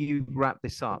 before you wrap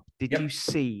this up, did you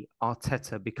see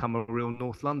Arteta become a real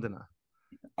North Londoner?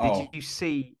 Did you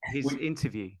see his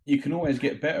interview? You can always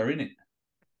get better, innit?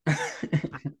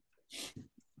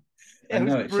 It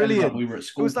was brilliant. Like we were at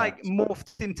school. It was like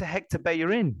morphed into Hector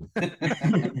Bellerin.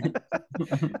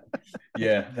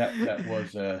 Yeah,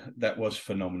 that was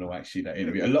phenomenal. Actually, that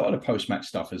interview. A lot of the post-match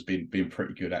stuff has been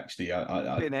pretty good. Actually,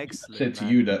 I said to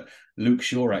you that Luke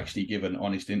Shaw actually gave an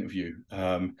honest interview,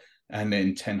 and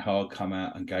then Ten Hag come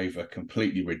out and gave a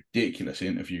completely ridiculous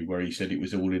interview where he said it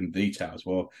was all in the details.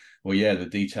 Well, yeah, the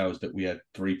details that we had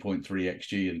 3.3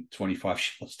 xG and 25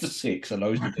 shots to 6 are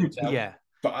those the details. Yeah.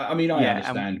 But I mean, I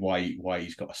understand why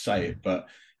he's got to say it. But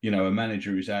a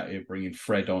manager who's out here bringing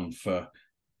Fred on for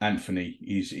Anthony,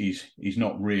 he's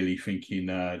not really thinking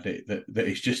that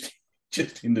it's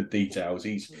just in the details.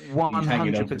 He's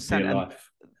 100%.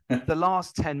 The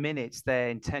last 10 minutes, their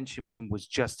intention was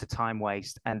just a time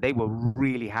waste, and they were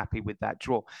really happy with that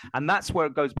draw. And that's where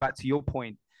it goes back to your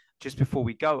point just before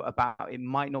we go about it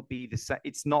might not be the same.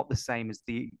 It's not the same as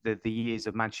the years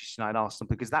of Manchester United Arsenal,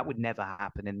 because that would never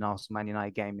happen in an Arsenal Man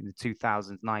United game in the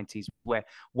 2000s, 90s, where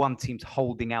one team's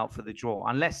holding out for the draw,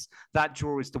 unless that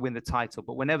draw is to win the title.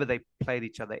 But whenever they played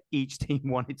each other, each team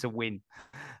wanted to win.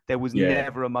 There was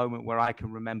never a moment where I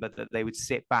can remember that they would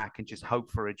sit back and just hope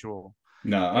for a draw.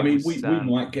 No, I It mean was we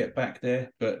might get back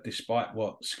there, but despite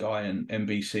what Sky and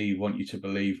NBC want you to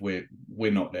believe,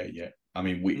 we're not there yet. I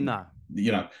mean, no,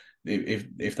 you know,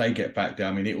 if they get back there,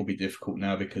 I mean, it will be difficult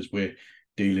now because we're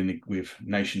dealing with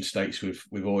nation states with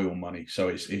oil money. So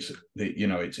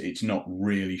it's not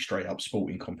really straight up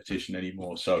sporting competition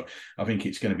anymore. So I think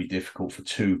it's going to be difficult for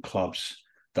two clubs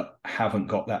that haven't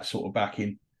got that sort of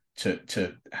backing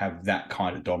to have that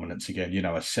kind of dominance again.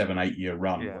 A 7-8 year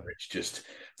run yeah, where it's just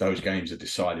those games are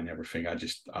deciding everything. I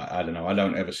don't know. I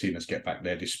don't ever see us get back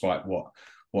there, despite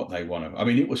what they want to. I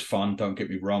mean, it was fun. Don't get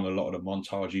me wrong. A lot of the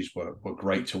montages were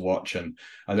great to watch, and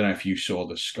I don't know if you saw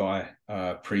the Sky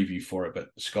preview for it, but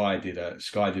Sky did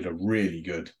a really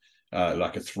good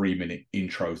like a 3-minute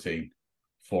intro thing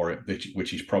for it,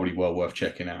 which is probably well worth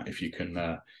checking out if you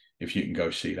can go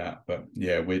see that. But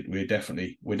yeah, we're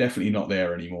definitely not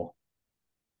there anymore.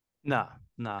 no,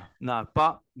 no, no.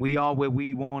 But we are where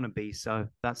we want to be, so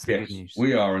that's the good Yes, news.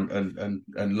 we are, and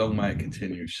long may it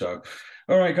continue. So,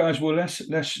 all right, guys. Well, let's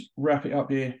wrap it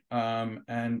up here.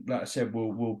 And like I said,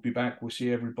 we'll be back. We'll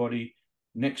see everybody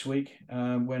next week,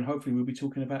 when hopefully we'll be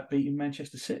talking about beating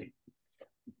Manchester City.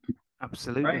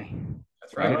 Absolutely. Right.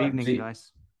 That's right. Good evening,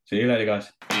 guys. See you later,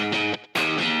 guys.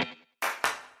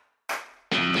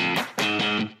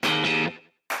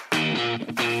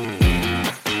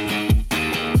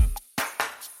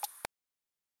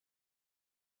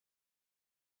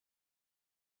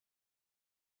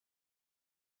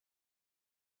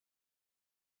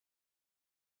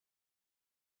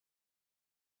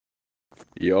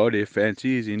 Your defense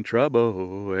is in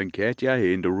trouble and get ya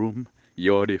in the room.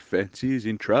 Your defense is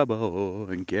in trouble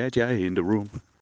and get ya in the room.